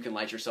 And if you can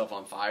light yourself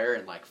on fire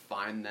and like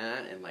find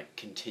that and like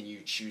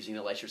continue choosing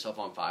to light yourself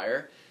on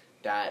fire,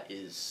 that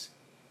is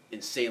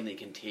insanely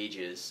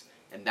contagious.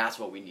 And that's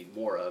what we need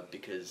more of,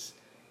 because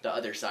the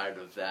other side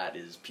of that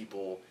is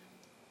people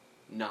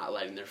not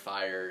lighting their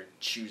fire,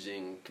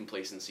 choosing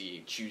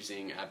complacency,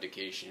 choosing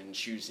abdication,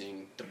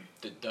 choosing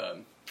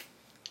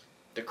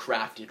the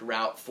crafted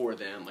route for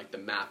them, like the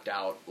mapped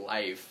out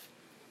life.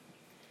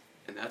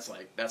 And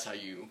that's how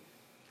you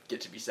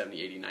get to be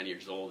 70, 80, 90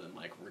 years old and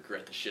like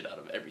regret the shit out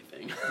of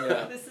everything.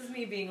 Yeah. This is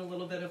me being a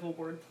little bit of a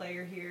word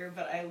player here,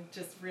 but I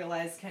just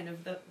realized kind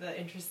of the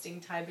interesting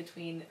tie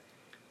between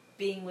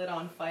being lit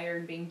on fire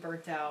and being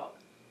burnt out.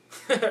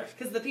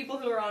 Because the people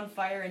who are on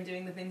fire and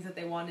doing the things that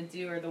they want to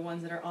do are the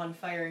ones that are on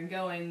fire and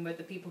going, but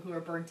the people who are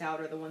burnt out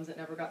are the ones that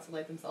never got to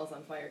light themselves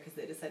on fire because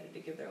they decided to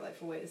give their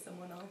life away to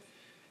someone else.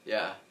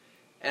 Yeah.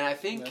 And I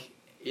think,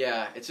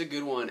 yeah, it's a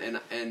good one.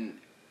 And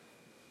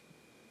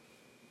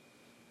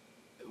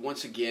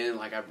once again,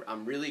 like,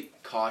 I'm really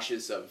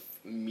cautious of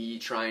me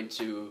trying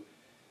to,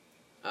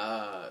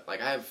 like,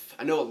 I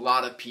know a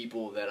lot of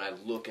people that I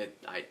look at,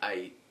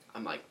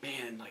 I'm like,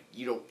 man, like,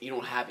 you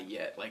don't have it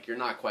yet. Like, you're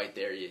not quite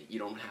there yet. You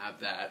don't have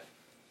that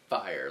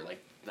fire,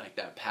 like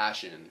that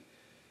passion.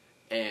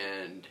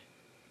 And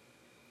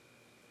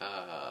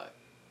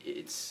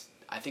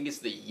I think it's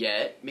the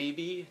yet,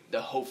 maybe.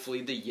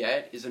 Hopefully the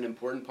yet is an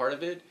important part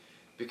of it,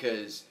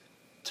 because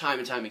time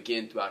and time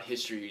again throughout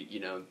history,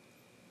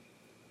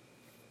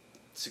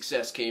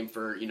 success came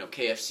for,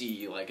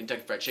 KFC, like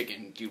Kentucky Fried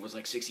Chicken, dude was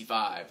like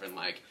 65, and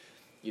like,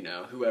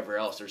 whoever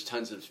else. There's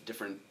tons of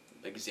different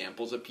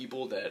examples of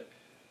people that,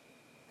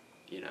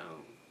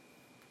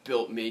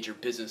 built major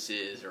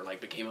businesses or like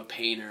became a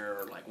painter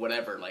or like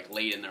whatever, like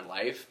late in their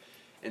life.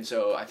 And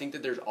so I think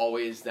that there's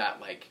always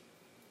that like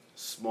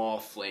small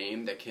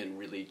flame that can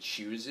really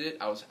choose it.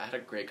 I had a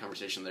great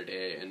conversation the other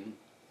day, and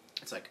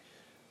it's like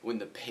when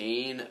the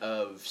pain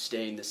of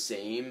staying the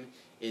same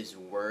is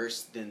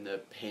worse than the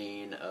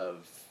pain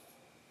of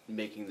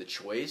making the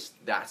choice,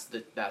 that's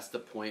the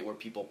point where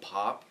people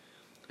pop.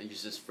 I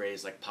use this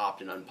phrase like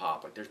popped and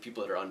unpopped. Like there's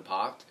people that are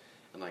unpopped,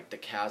 and like the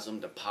chasm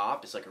to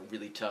pop is like a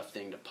really tough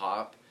thing to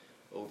pop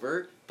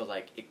over, but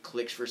like it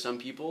clicks for some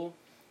people,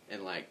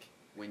 and like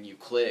when you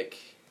click,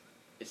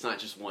 it's not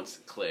just once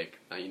click,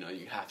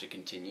 you have to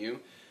continue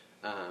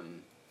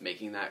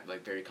making that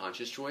like very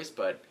conscious choice,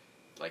 but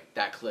like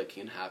that click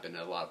can happen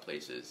at a lot of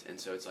places. And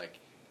so it's like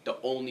the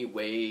only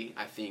way,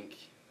 I think,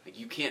 like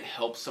you can't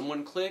help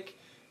someone click,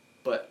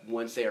 but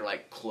once they are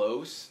like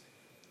close,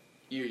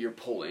 you're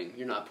pulling,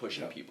 you're not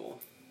pushing people.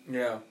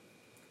 Yeah.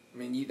 I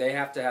mean, they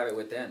have to have it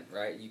within,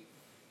 right? You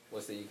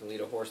can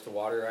lead a horse to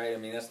water, right? I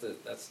mean,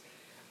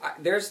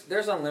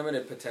 there's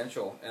unlimited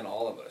potential in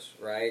all of us,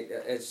 right?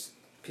 It's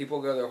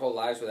people go their whole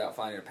lives without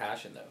finding a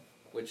passion, though,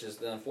 which is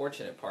the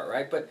unfortunate part,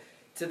 right? But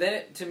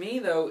to me,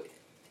 though,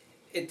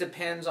 it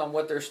depends on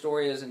what their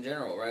story is in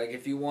general, right? Like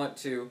if you want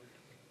to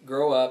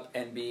grow up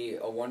and be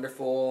a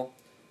wonderful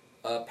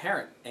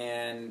parent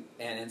and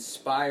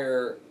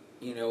inspire,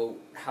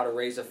 how to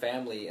raise a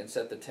family and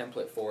set the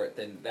template for it,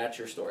 then that's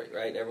your story,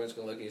 right? Everyone's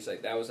going to look at you and say,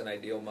 that was an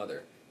ideal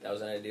mother, that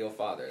was an ideal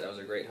father, that was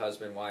a great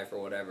husband, wife,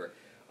 or whatever.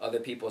 Other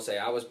people say,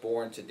 I was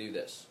born to do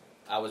this.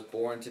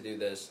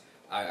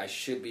 I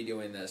should be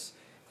doing this.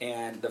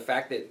 And the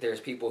fact that there's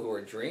people who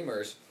are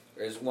dreamers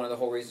is one of the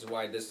whole reasons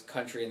why this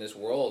country and this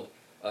world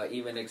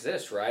even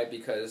exists, right?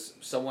 Because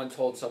someone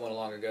told someone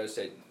long ago,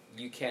 said,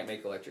 you can't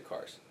make electric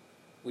cars.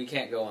 We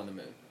can't go on the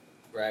moon,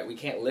 right? We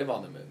can't live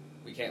on the moon.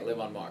 We can't live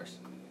on Mars.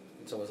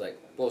 And someone's like,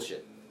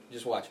 bullshit.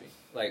 Just watch me.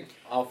 Like,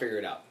 I'll figure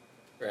it out,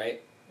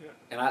 right? Yeah.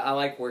 And I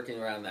like working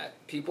around that.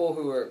 People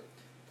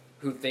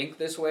who think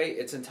this way,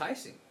 it's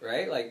enticing,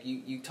 right? Like,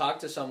 you talk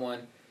to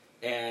someone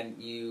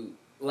and you...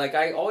 Like,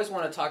 I always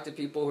want to talk to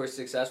people who are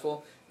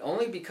successful,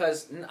 only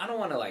because I don't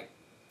want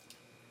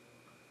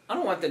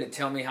them to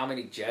tell me how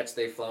many jets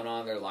they've flown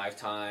on in their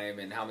lifetime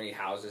and how many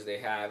houses they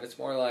have. It's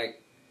more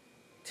like,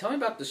 tell me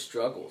about the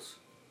struggles.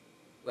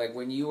 Like,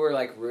 when you were,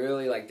 like,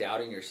 really, like,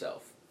 doubting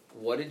yourself,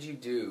 what did you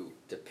do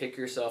to pick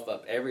yourself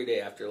up every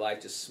day after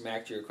life just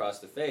smacked you across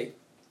the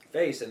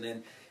face? And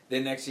then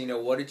next thing you know,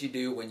 what did you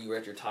do when you were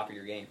at your top of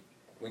your game?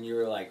 When you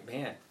were like,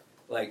 man,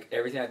 like,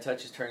 everything I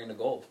touch is turning to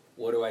gold.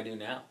 What do I do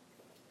now?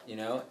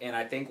 And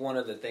I think one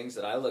of the things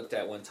that I looked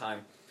at one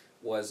time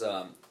was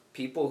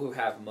people who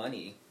have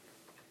money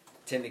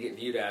tend to get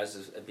viewed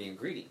as being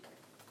greedy.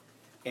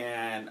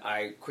 And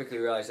I quickly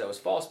realized that was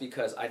false,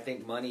 because I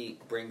think money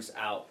brings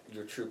out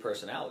your true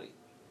personality.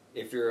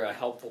 If you're a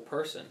helpful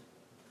person,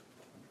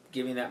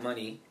 giving that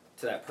money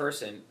to that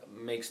person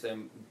makes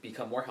them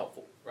become more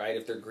helpful, right?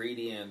 If they're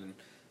greedy and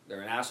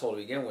they're an asshole to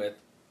begin with,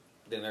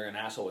 then they're an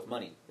asshole with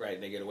money,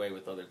 right? They get away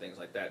with other things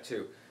like that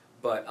too.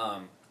 But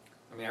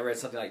I read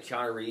something like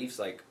Keanu Reeves,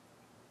 like,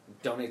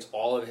 donates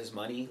all of his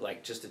money,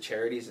 like, just to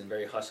charities and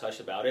very hush-hush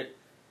about it.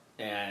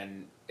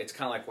 And it's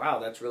kind of like, wow,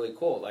 that's really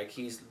cool. Like,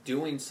 he's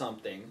doing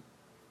something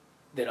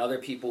that other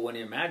people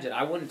wouldn't imagine.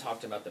 I wouldn't talk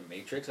to him about the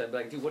Matrix. I'd be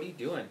like, dude, what are you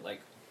doing?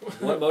 Like,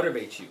 what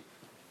motivates you?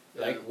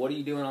 Like, what are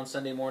you doing on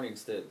Sunday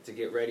mornings to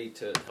get ready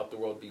to help the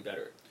world be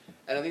better?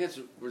 And I think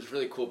what's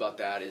really cool about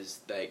that is,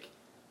 like,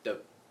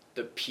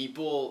 the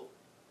people...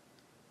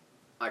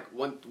 Like,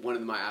 one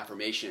of my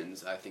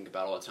affirmations I think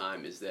about all the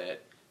time is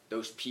that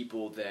those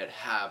people that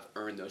have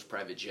earned those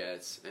private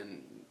jets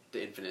and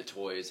the infinite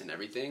toys and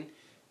everything,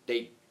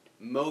 they,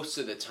 most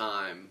of the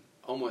time,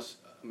 almost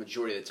a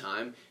majority of the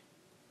time,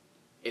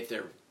 if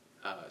they're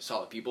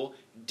solid people,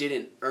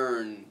 didn't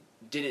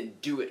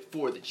do it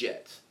for the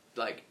jets.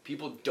 Like,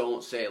 people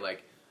don't say,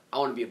 like, I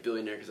want to be a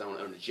billionaire because I want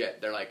to own a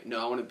jet. They're like, no,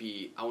 I want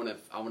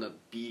to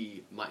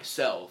be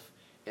myself,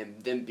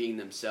 and them being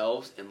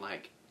themselves and,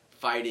 like,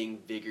 fighting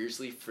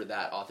vigorously for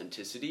that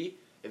authenticity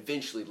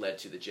eventually led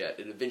to the jet.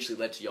 It eventually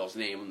led to y'all's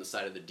name on the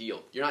side of the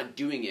deal. You're not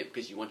doing it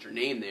because you want your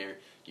name there.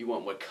 You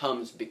want what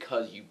comes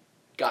because you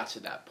got to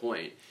that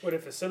point. What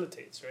it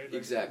facilitates, right? Like,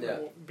 exactly. Yeah.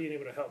 Being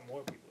able to help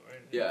more people, right?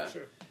 Yeah.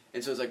 Sure.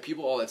 And so it's like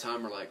people all the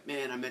time are like,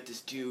 man, I met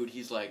this dude.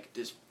 He's like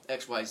this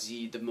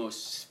XYZ, the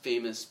most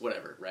famous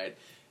whatever, right?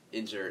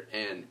 Insert.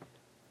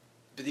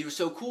 But he was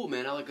so cool,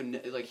 man.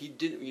 Like he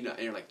didn't, and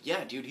you're like,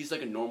 yeah, dude, he's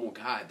like a normal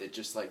guy that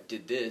just like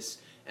did this,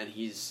 and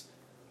he's,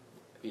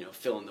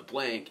 fill in the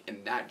blank,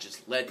 and that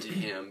just led to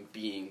him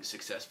being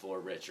successful or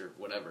rich or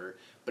whatever.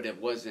 But it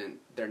wasn't,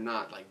 they're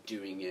not like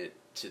doing it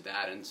to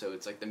that, and so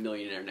it's like the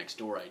millionaire next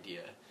door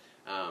idea.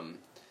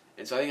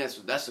 And so I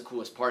think that's the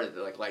coolest part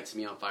that like lights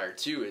me on fire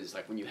too, is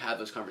like when you have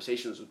those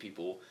conversations with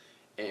people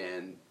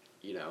and,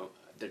 you know,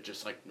 they're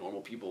just like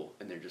normal people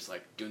and they're just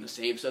like doing the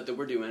same stuff that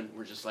we're doing.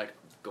 We're just like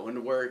going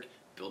to work,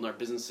 building our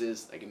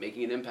businesses, like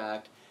making an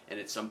impact. And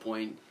at some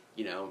point,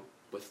 you know,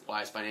 with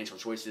wise financial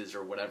choices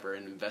or whatever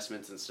and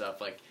investments and stuff,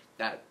 like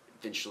that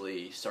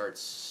eventually starts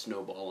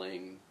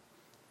snowballing,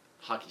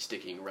 hockey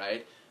sticking,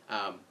 right?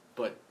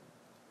 But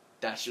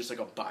that's just like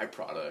a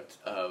byproduct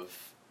of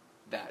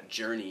that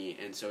journey.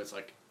 And so it's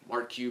like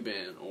Mark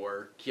Cuban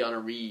or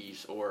Keanu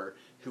Reeves or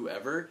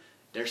whoever,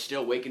 they're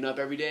still waking up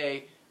every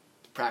day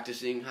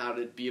practicing how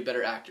to be a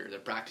better actor. They're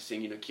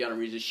practicing, you know, Keanu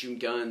Reeves is shooting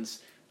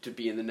guns to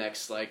be in the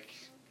next, like,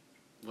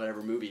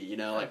 whatever movie, you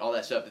know, like all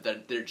that stuff.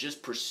 That they're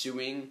just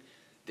pursuing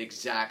the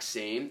exact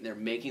same. They're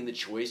making the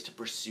choice to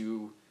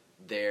pursue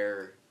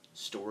their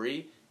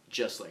story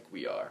just like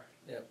we are.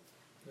 Yep.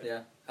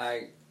 Yeah.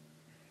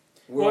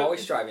 We're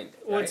always striving.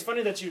 Well, right? it's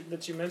funny that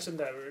you mentioned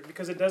that,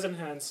 because it does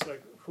enhance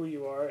like who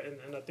you are,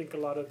 and I think a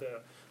lot of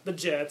the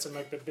jets and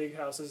like the big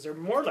houses, they're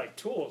more like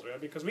tools, right?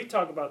 Because we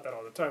talk about that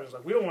all the time. It's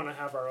like we don't want to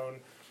have our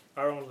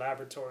own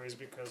laboratories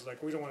because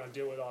like we don't want to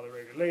deal with all the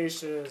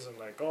regulations and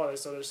like all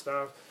this other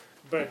stuff.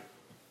 But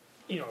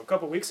you know, a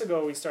couple of weeks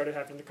ago we started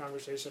having the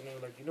conversation and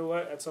we're like, you know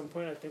what? At some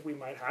point, I think we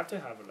might have to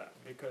have a lab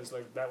because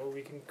like that way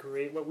we can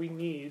create what we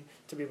need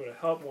to be able to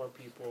help more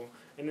people.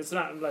 And it's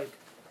not like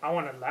I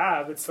want a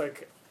lab. It's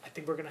like I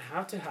think we're gonna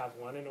have to have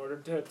one in order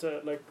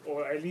to like,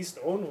 or at least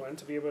own one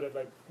to be able to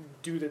like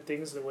do the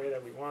things the way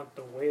that we want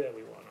them,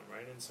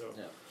 right? And so,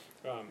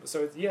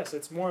 so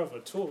it's more of a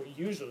tool.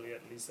 Usually,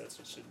 at least that's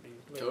what it should be.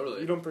 Like,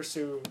 Totally. You don't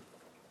pursue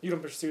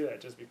that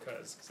just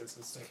because. 'Cause it's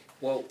just like,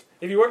 Well,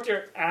 if you worked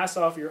your ass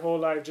off your whole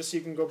life just so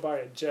you can go buy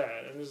a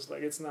jet, and it's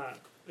like it's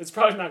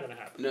probably not gonna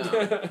happen. No,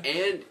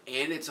 and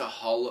it's a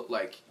hollow,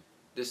 like,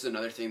 this is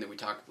another thing that we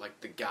talk, like,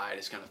 the guide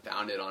is kind of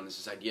founded on, is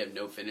this idea of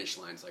no finish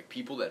lines. Like,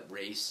 people that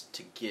race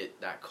to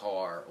get that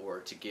car or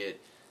to get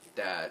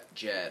that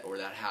jet or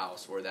that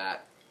house or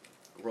that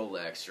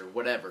Rolex or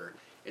whatever,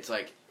 it's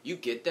like, you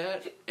get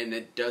that, and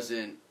it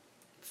doesn't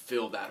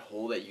fill that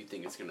hole that you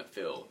think it's going to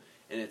fill.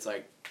 And it's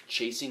like,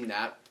 chasing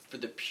that for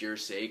the pure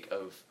sake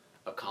of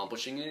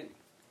accomplishing it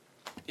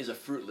is a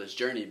fruitless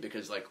journey,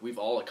 because, like, we've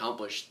all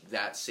accomplished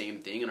that same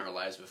thing in our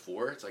lives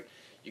before. It's like,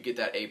 you get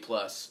that A+,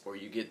 or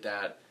you get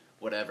that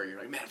whatever, you're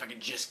like, man, if I could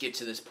just get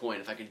to this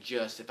point, if I could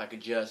just,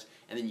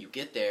 and then you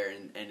get there,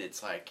 and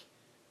it's like,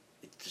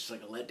 it's just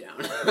like a letdown,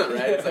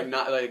 right? It's like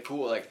not like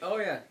cool, like, oh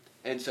yeah.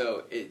 And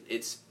so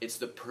it's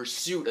the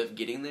pursuit of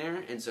getting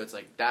there, and so it's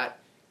like that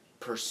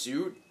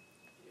pursuit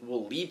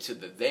will lead to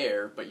the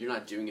there, but you're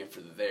not doing it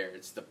for the there.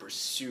 It's the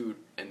pursuit,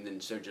 and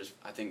then so just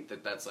I think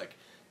that's like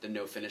the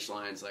no finish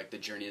lines, like the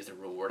journey is the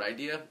reward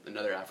idea.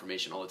 Another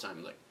affirmation all the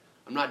time, like,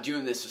 I'm not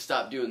doing this to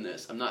stop doing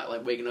this. I'm not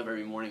like waking up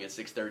every morning at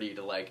 6:30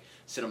 to like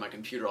sit on my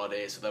computer all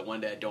day so that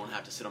one day I don't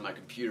have to sit on my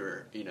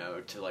computer, you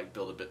know, to like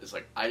build a business.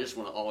 Like, I just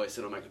want to always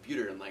sit on my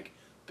computer and like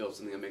build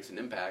something that makes an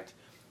impact.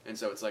 And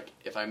so it's like,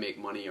 if I make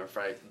money or if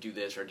I do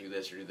this or do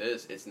this or do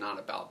this, it's not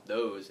about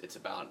those. It's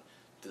about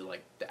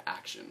the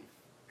action.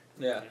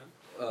 Yeah.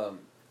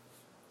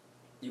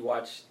 You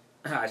watch,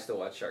 I still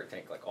watch Shark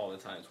Tank like all the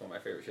time. It's one of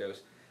my favorite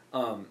shows.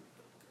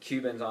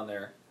 Cuban's on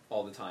there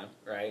all the time,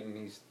 right? And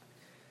he's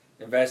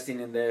investing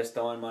in this,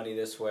 throwing money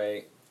this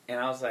way. And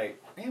I was like,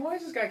 man, why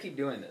does this guy keep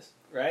doing this,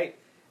 right?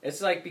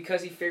 It's like,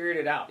 because he figured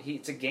it out.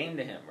 It's a game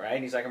to him, right?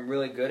 And he's like, I'm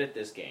really good at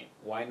this game.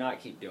 Why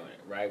not keep doing it,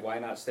 right? Why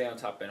not stay on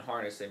top and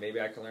harness it? Maybe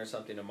I can learn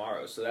something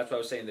tomorrow. So that's what I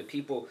was saying. The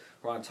people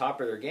who are on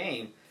top of their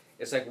game,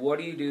 it's like, what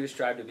do you do to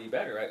strive to be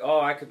better, right? Oh,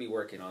 I could be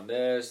working on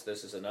this.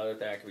 This is another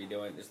thing I could be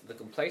doing. The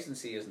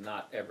complacency is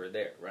not ever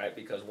there, right?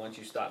 Because once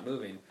you stop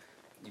moving,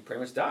 you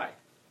pretty much die.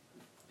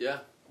 Yeah.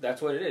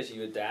 That's what it is.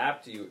 You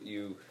adapt.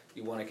 You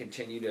want to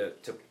continue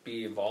to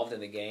be involved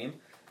in the game.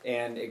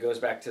 And it goes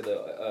back to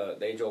the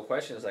age-old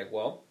question. It's like,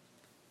 well,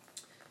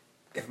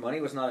 if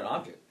money was not an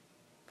object,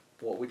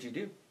 what would you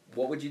do?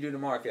 What would you do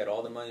tomorrow if you had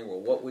all the money in the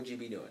world? What would you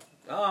be doing?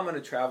 Oh, I'm going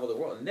to travel the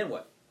world. And then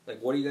what?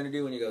 Like, what are you going to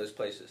do when you go to those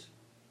places?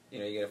 You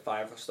know, you get a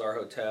 5-star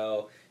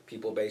hotel,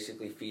 people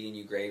basically feeding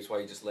you grapes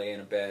while you just lay in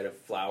a bed of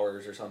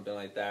flowers or something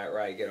like that,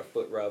 right? You get a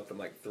foot rub from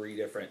like 3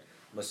 different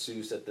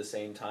masseuses at the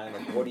same time.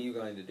 Like, what are you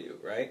going to do,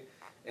 right?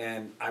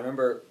 And I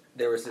remember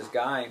there was this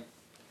guy,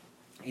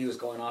 he was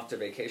going off to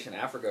vacation in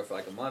Africa for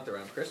like a month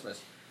around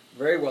Christmas.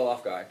 Very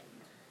well-off guy.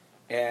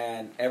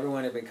 And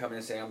everyone had been coming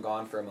and saying, I'm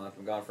gone for a month.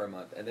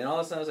 And then all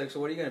of a sudden I was like,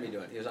 so what are you going to be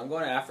doing? He goes, I'm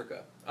going to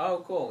Africa.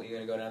 Oh, cool. You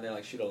going to go down there and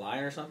like shoot a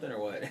lion or something or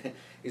what?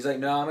 He's like,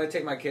 no, I'm going to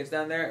take my kids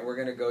down there and we're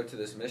going to go to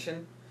this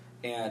mission.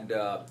 And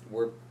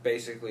we're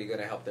basically going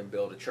to help them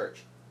build a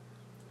church.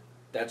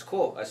 That's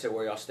cool. I said,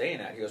 where are y'all staying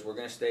at? He goes, we're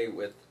going to stay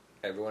with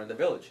everyone in the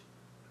village.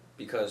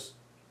 Because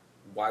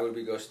why would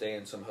we go stay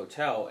in some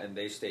hotel and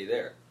they stay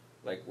there?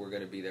 Like, we're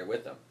going to be there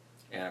with them.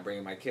 And I'm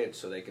bringing my kids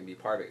so they can be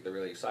part of it. They're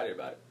really excited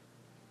about it.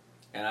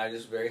 And I was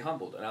just very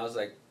humbled. And I was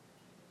like,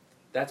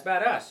 that's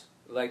badass.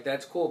 Like,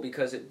 that's cool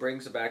because it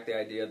brings back the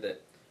idea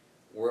that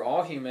we're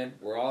all human.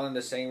 We're all in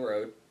the same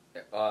road.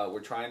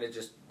 We're trying to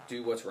just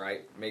do what's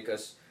right, make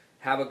us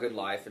have a good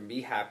life and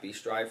be happy,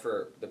 strive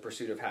for the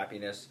pursuit of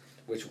happiness,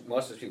 which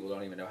most of the people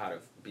don't even know how to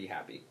be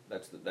happy.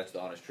 That's the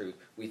honest truth.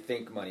 We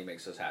think money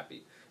makes us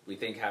happy. We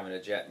think having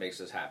a jet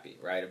makes us happy,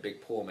 right? A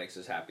big pool makes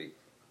us happy.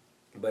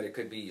 But it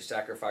could be you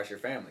sacrifice your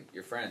family,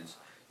 your friends,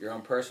 your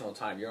own personal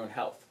time, your own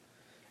health.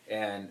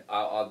 And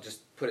I'll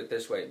just put it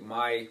this way.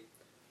 My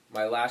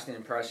lasting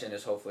impression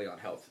is hopefully on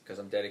health, because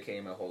I'm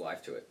dedicating my whole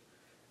life to it.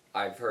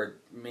 I've heard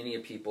many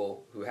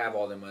people who have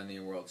all the money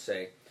in the world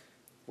say,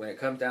 when it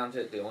comes down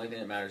to it, the only thing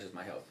that matters is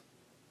my health.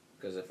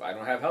 Because if I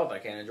don't have health, I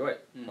can't enjoy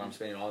it. Mm-hmm. I'm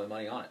spending all the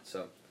money on it.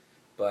 So,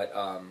 but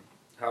how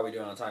are we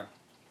doing on time?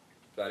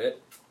 Is that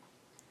it?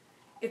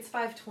 It's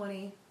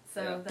 5:20,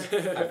 so yeah. that's...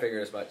 I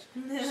figured as much.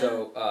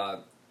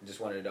 So, just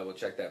wanted to double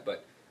check that.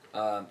 But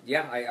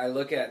yeah, I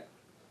look at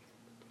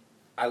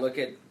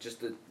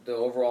just the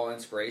overall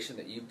inspiration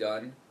that you've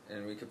done,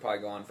 and we could probably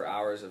go on for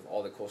hours of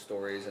all the cool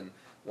stories and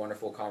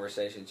wonderful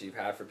conversations you've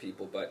had for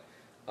people. But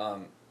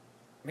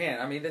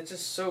man, I mean, it's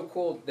just so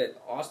cool that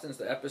Austin's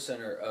the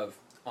epicenter of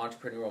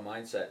entrepreneurial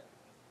mindset,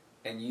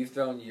 and you've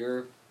thrown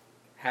your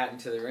hat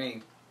into the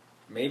ring,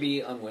 maybe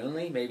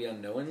unwillingly, maybe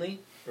unknowingly,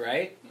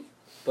 right?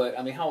 But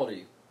I mean, how old are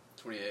you?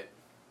 28.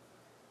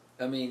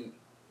 I mean,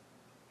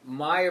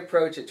 my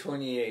approach at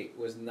 28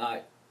 was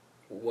not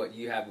what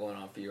you have going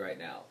on for you right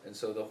now, and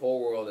so the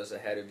whole world is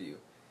ahead of you,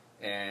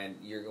 and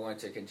you're going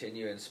to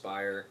continue to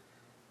inspire,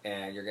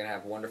 and you're going to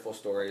have wonderful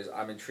stories.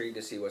 I'm intrigued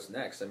to see what's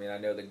next. I mean, I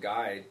know the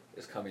guide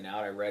is coming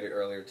out. I read it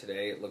earlier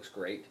today. It looks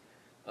great.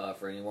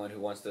 For anyone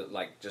who wants to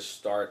just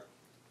start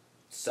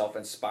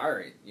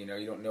self-inspiring. You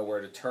don't know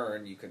where to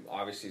turn. You can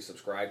obviously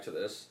subscribe to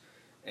this,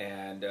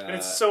 and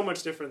it's so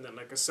much different than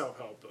like a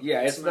self-help book.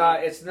 Yeah, it's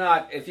not.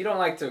 If you don't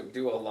like to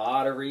do a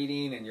lot of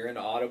reading and you're into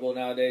Audible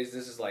nowadays,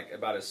 this is like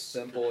about as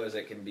simple as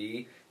it can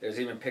be. There's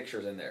even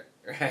pictures in there,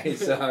 right?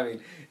 So I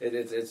mean,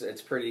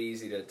 it's pretty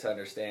easy to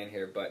understand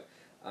here. But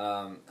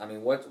I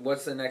mean,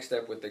 what's the next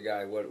step with the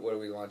guide? What are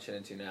we launching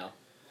into now?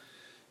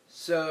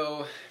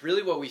 So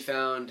really, what we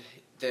found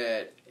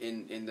that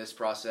in this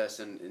process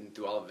and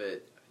through all of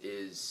it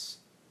is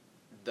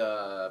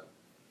the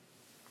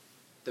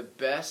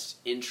best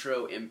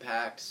intro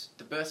impact,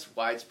 the best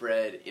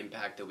widespread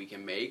impact that we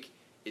can make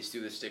is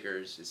through the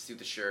stickers, it's through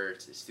the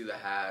shirts, it's through the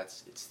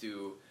hats, it's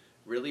through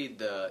really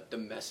the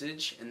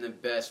message, and the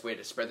best way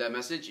to spread that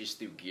message is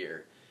through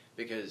gear.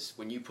 Because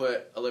when you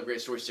put a Live Great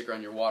Story sticker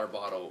on your water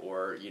bottle,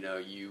 or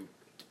you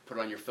put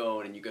it on your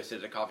phone and you go sit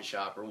at a coffee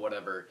shop or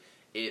whatever,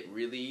 it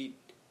really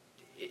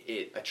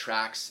it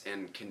attracts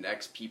and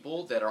connects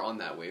people that are on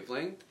that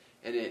wavelength,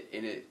 and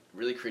it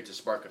really creates a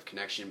spark of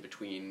connection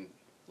between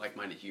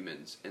like-minded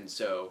humans. And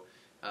so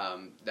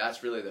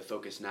that's really the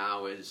focus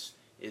now is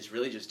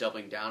really just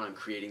doubling down on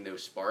creating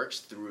those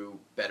sparks through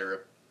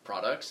better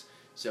products.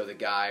 So the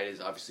guide is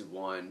obviously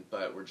one,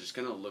 but we're just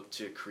going to look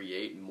to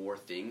create more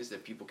things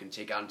that people can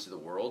take out into the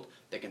world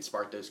that can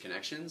spark those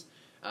connections,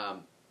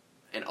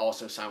 and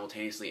also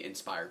simultaneously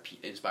inspire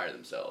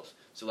themselves.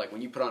 So like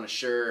when you put on a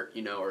shirt,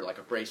 or like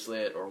a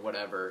bracelet or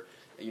whatever,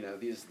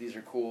 these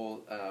are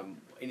cool.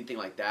 Anything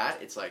like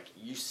that, it's like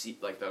you see,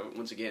 like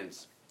once again,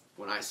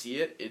 when I see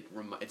it,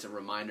 it's a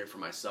reminder for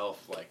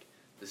myself. Like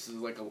this is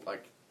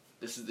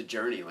this is the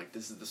journey. Like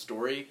this is the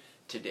story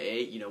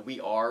today. We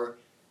are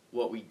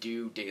what we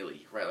do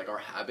daily, right? Like our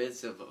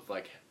habits of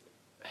like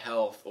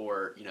health,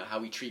 or how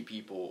we treat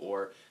people,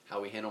 or how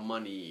we handle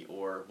money,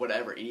 or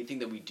whatever. Anything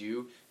that we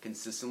do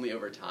consistently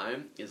over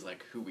time is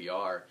like who we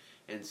are.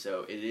 And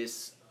so it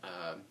is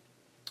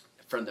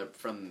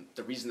from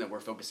the reason that we're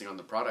focusing on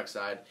the product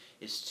side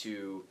is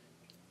to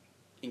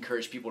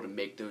encourage people to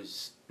make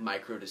those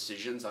micro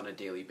decisions on a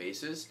daily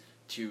basis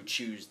to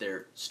choose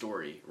their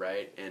story,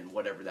 right? And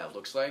whatever that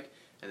looks like.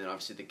 And then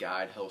obviously the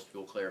guide helps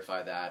people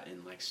clarify that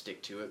and like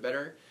stick to it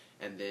better.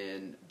 And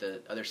then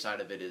the other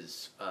side of it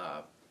is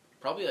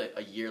probably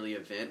a yearly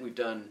event. We've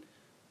done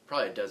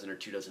probably a dozen or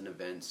 24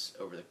 events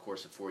over the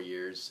course of 4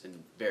 years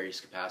in various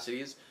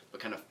capacities, but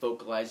kind of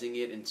focalizing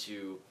it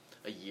into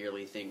a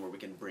yearly thing where we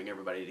can bring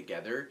everybody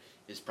together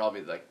is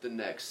probably like the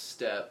next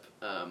step.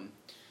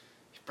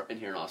 And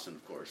here in Austin,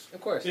 of course.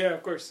 Of course. Yeah,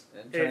 of course.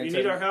 Hey, if you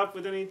need our help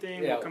with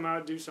anything, yeah, we'll come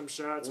out, do some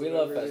shots. We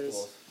love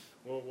festivals.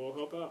 We'll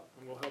help out,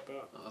 and we'll help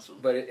out. Awesome.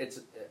 But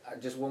it's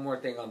just one more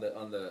thing on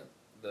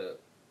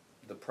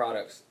the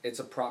products. It's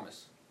a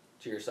promise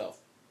to yourself,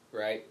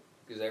 right?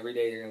 Because every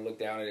day you're gonna look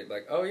down at it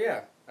like, oh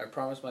yeah, I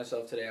promised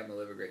myself today I'm gonna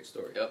live a great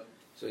story. Yep.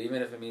 So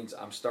even if it means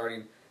I'm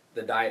starting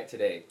the diet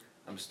today,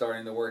 I'm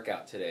starting the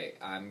workout today,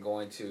 I'm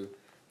going to,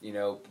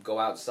 go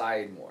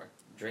outside more,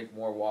 drink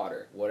more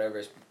water, whatever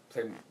is,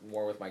 play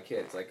more with my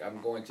kids. Like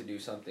I'm going to do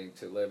something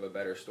to live a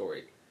better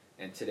story.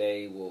 And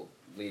today will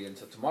lead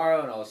into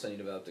tomorrow, and all of a sudden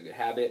you develop a good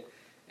habit,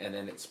 and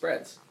then it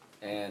spreads.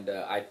 And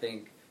I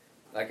think,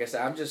 like I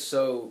said,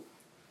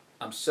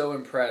 I'm so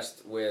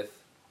impressed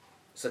with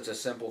such a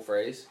simple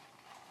phrase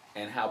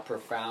and how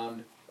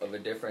profound of a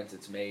difference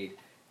it's made.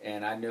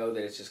 And I know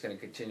that it's just going to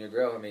continue to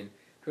grow. I mean,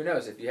 who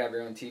knows? If you have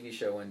your own TV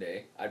show one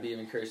day, I'd be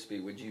even curious to be,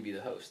 would you be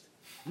the host?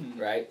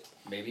 Right?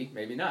 Maybe,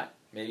 maybe not.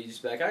 Maybe you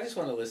just be like, I just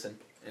want to listen.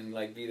 and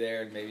like be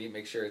there and maybe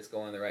make sure it's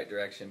going in the right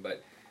direction.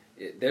 But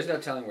there's no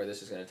telling where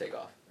this is going to take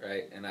off,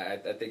 right? And I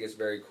think it's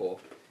very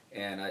cool.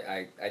 And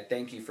I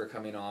thank you for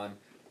coming on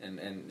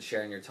and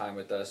sharing your time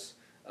with us.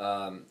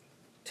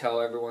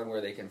 Tell everyone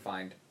where they can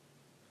find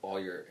all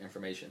your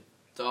information.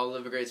 It's all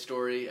Live a Great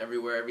Story,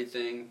 everywhere,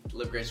 everything.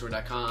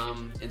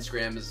 LiveAGreatStory.com.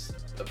 Instagram is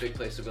a big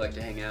place that we like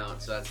to hang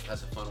out, so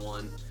that's a fun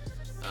one.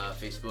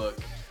 Facebook,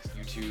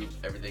 YouTube,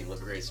 everything,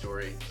 Live a Great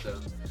Story. So,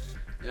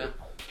 yeah.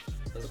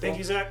 Thank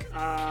you, Zach.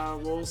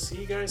 We'll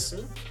see you guys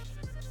soon.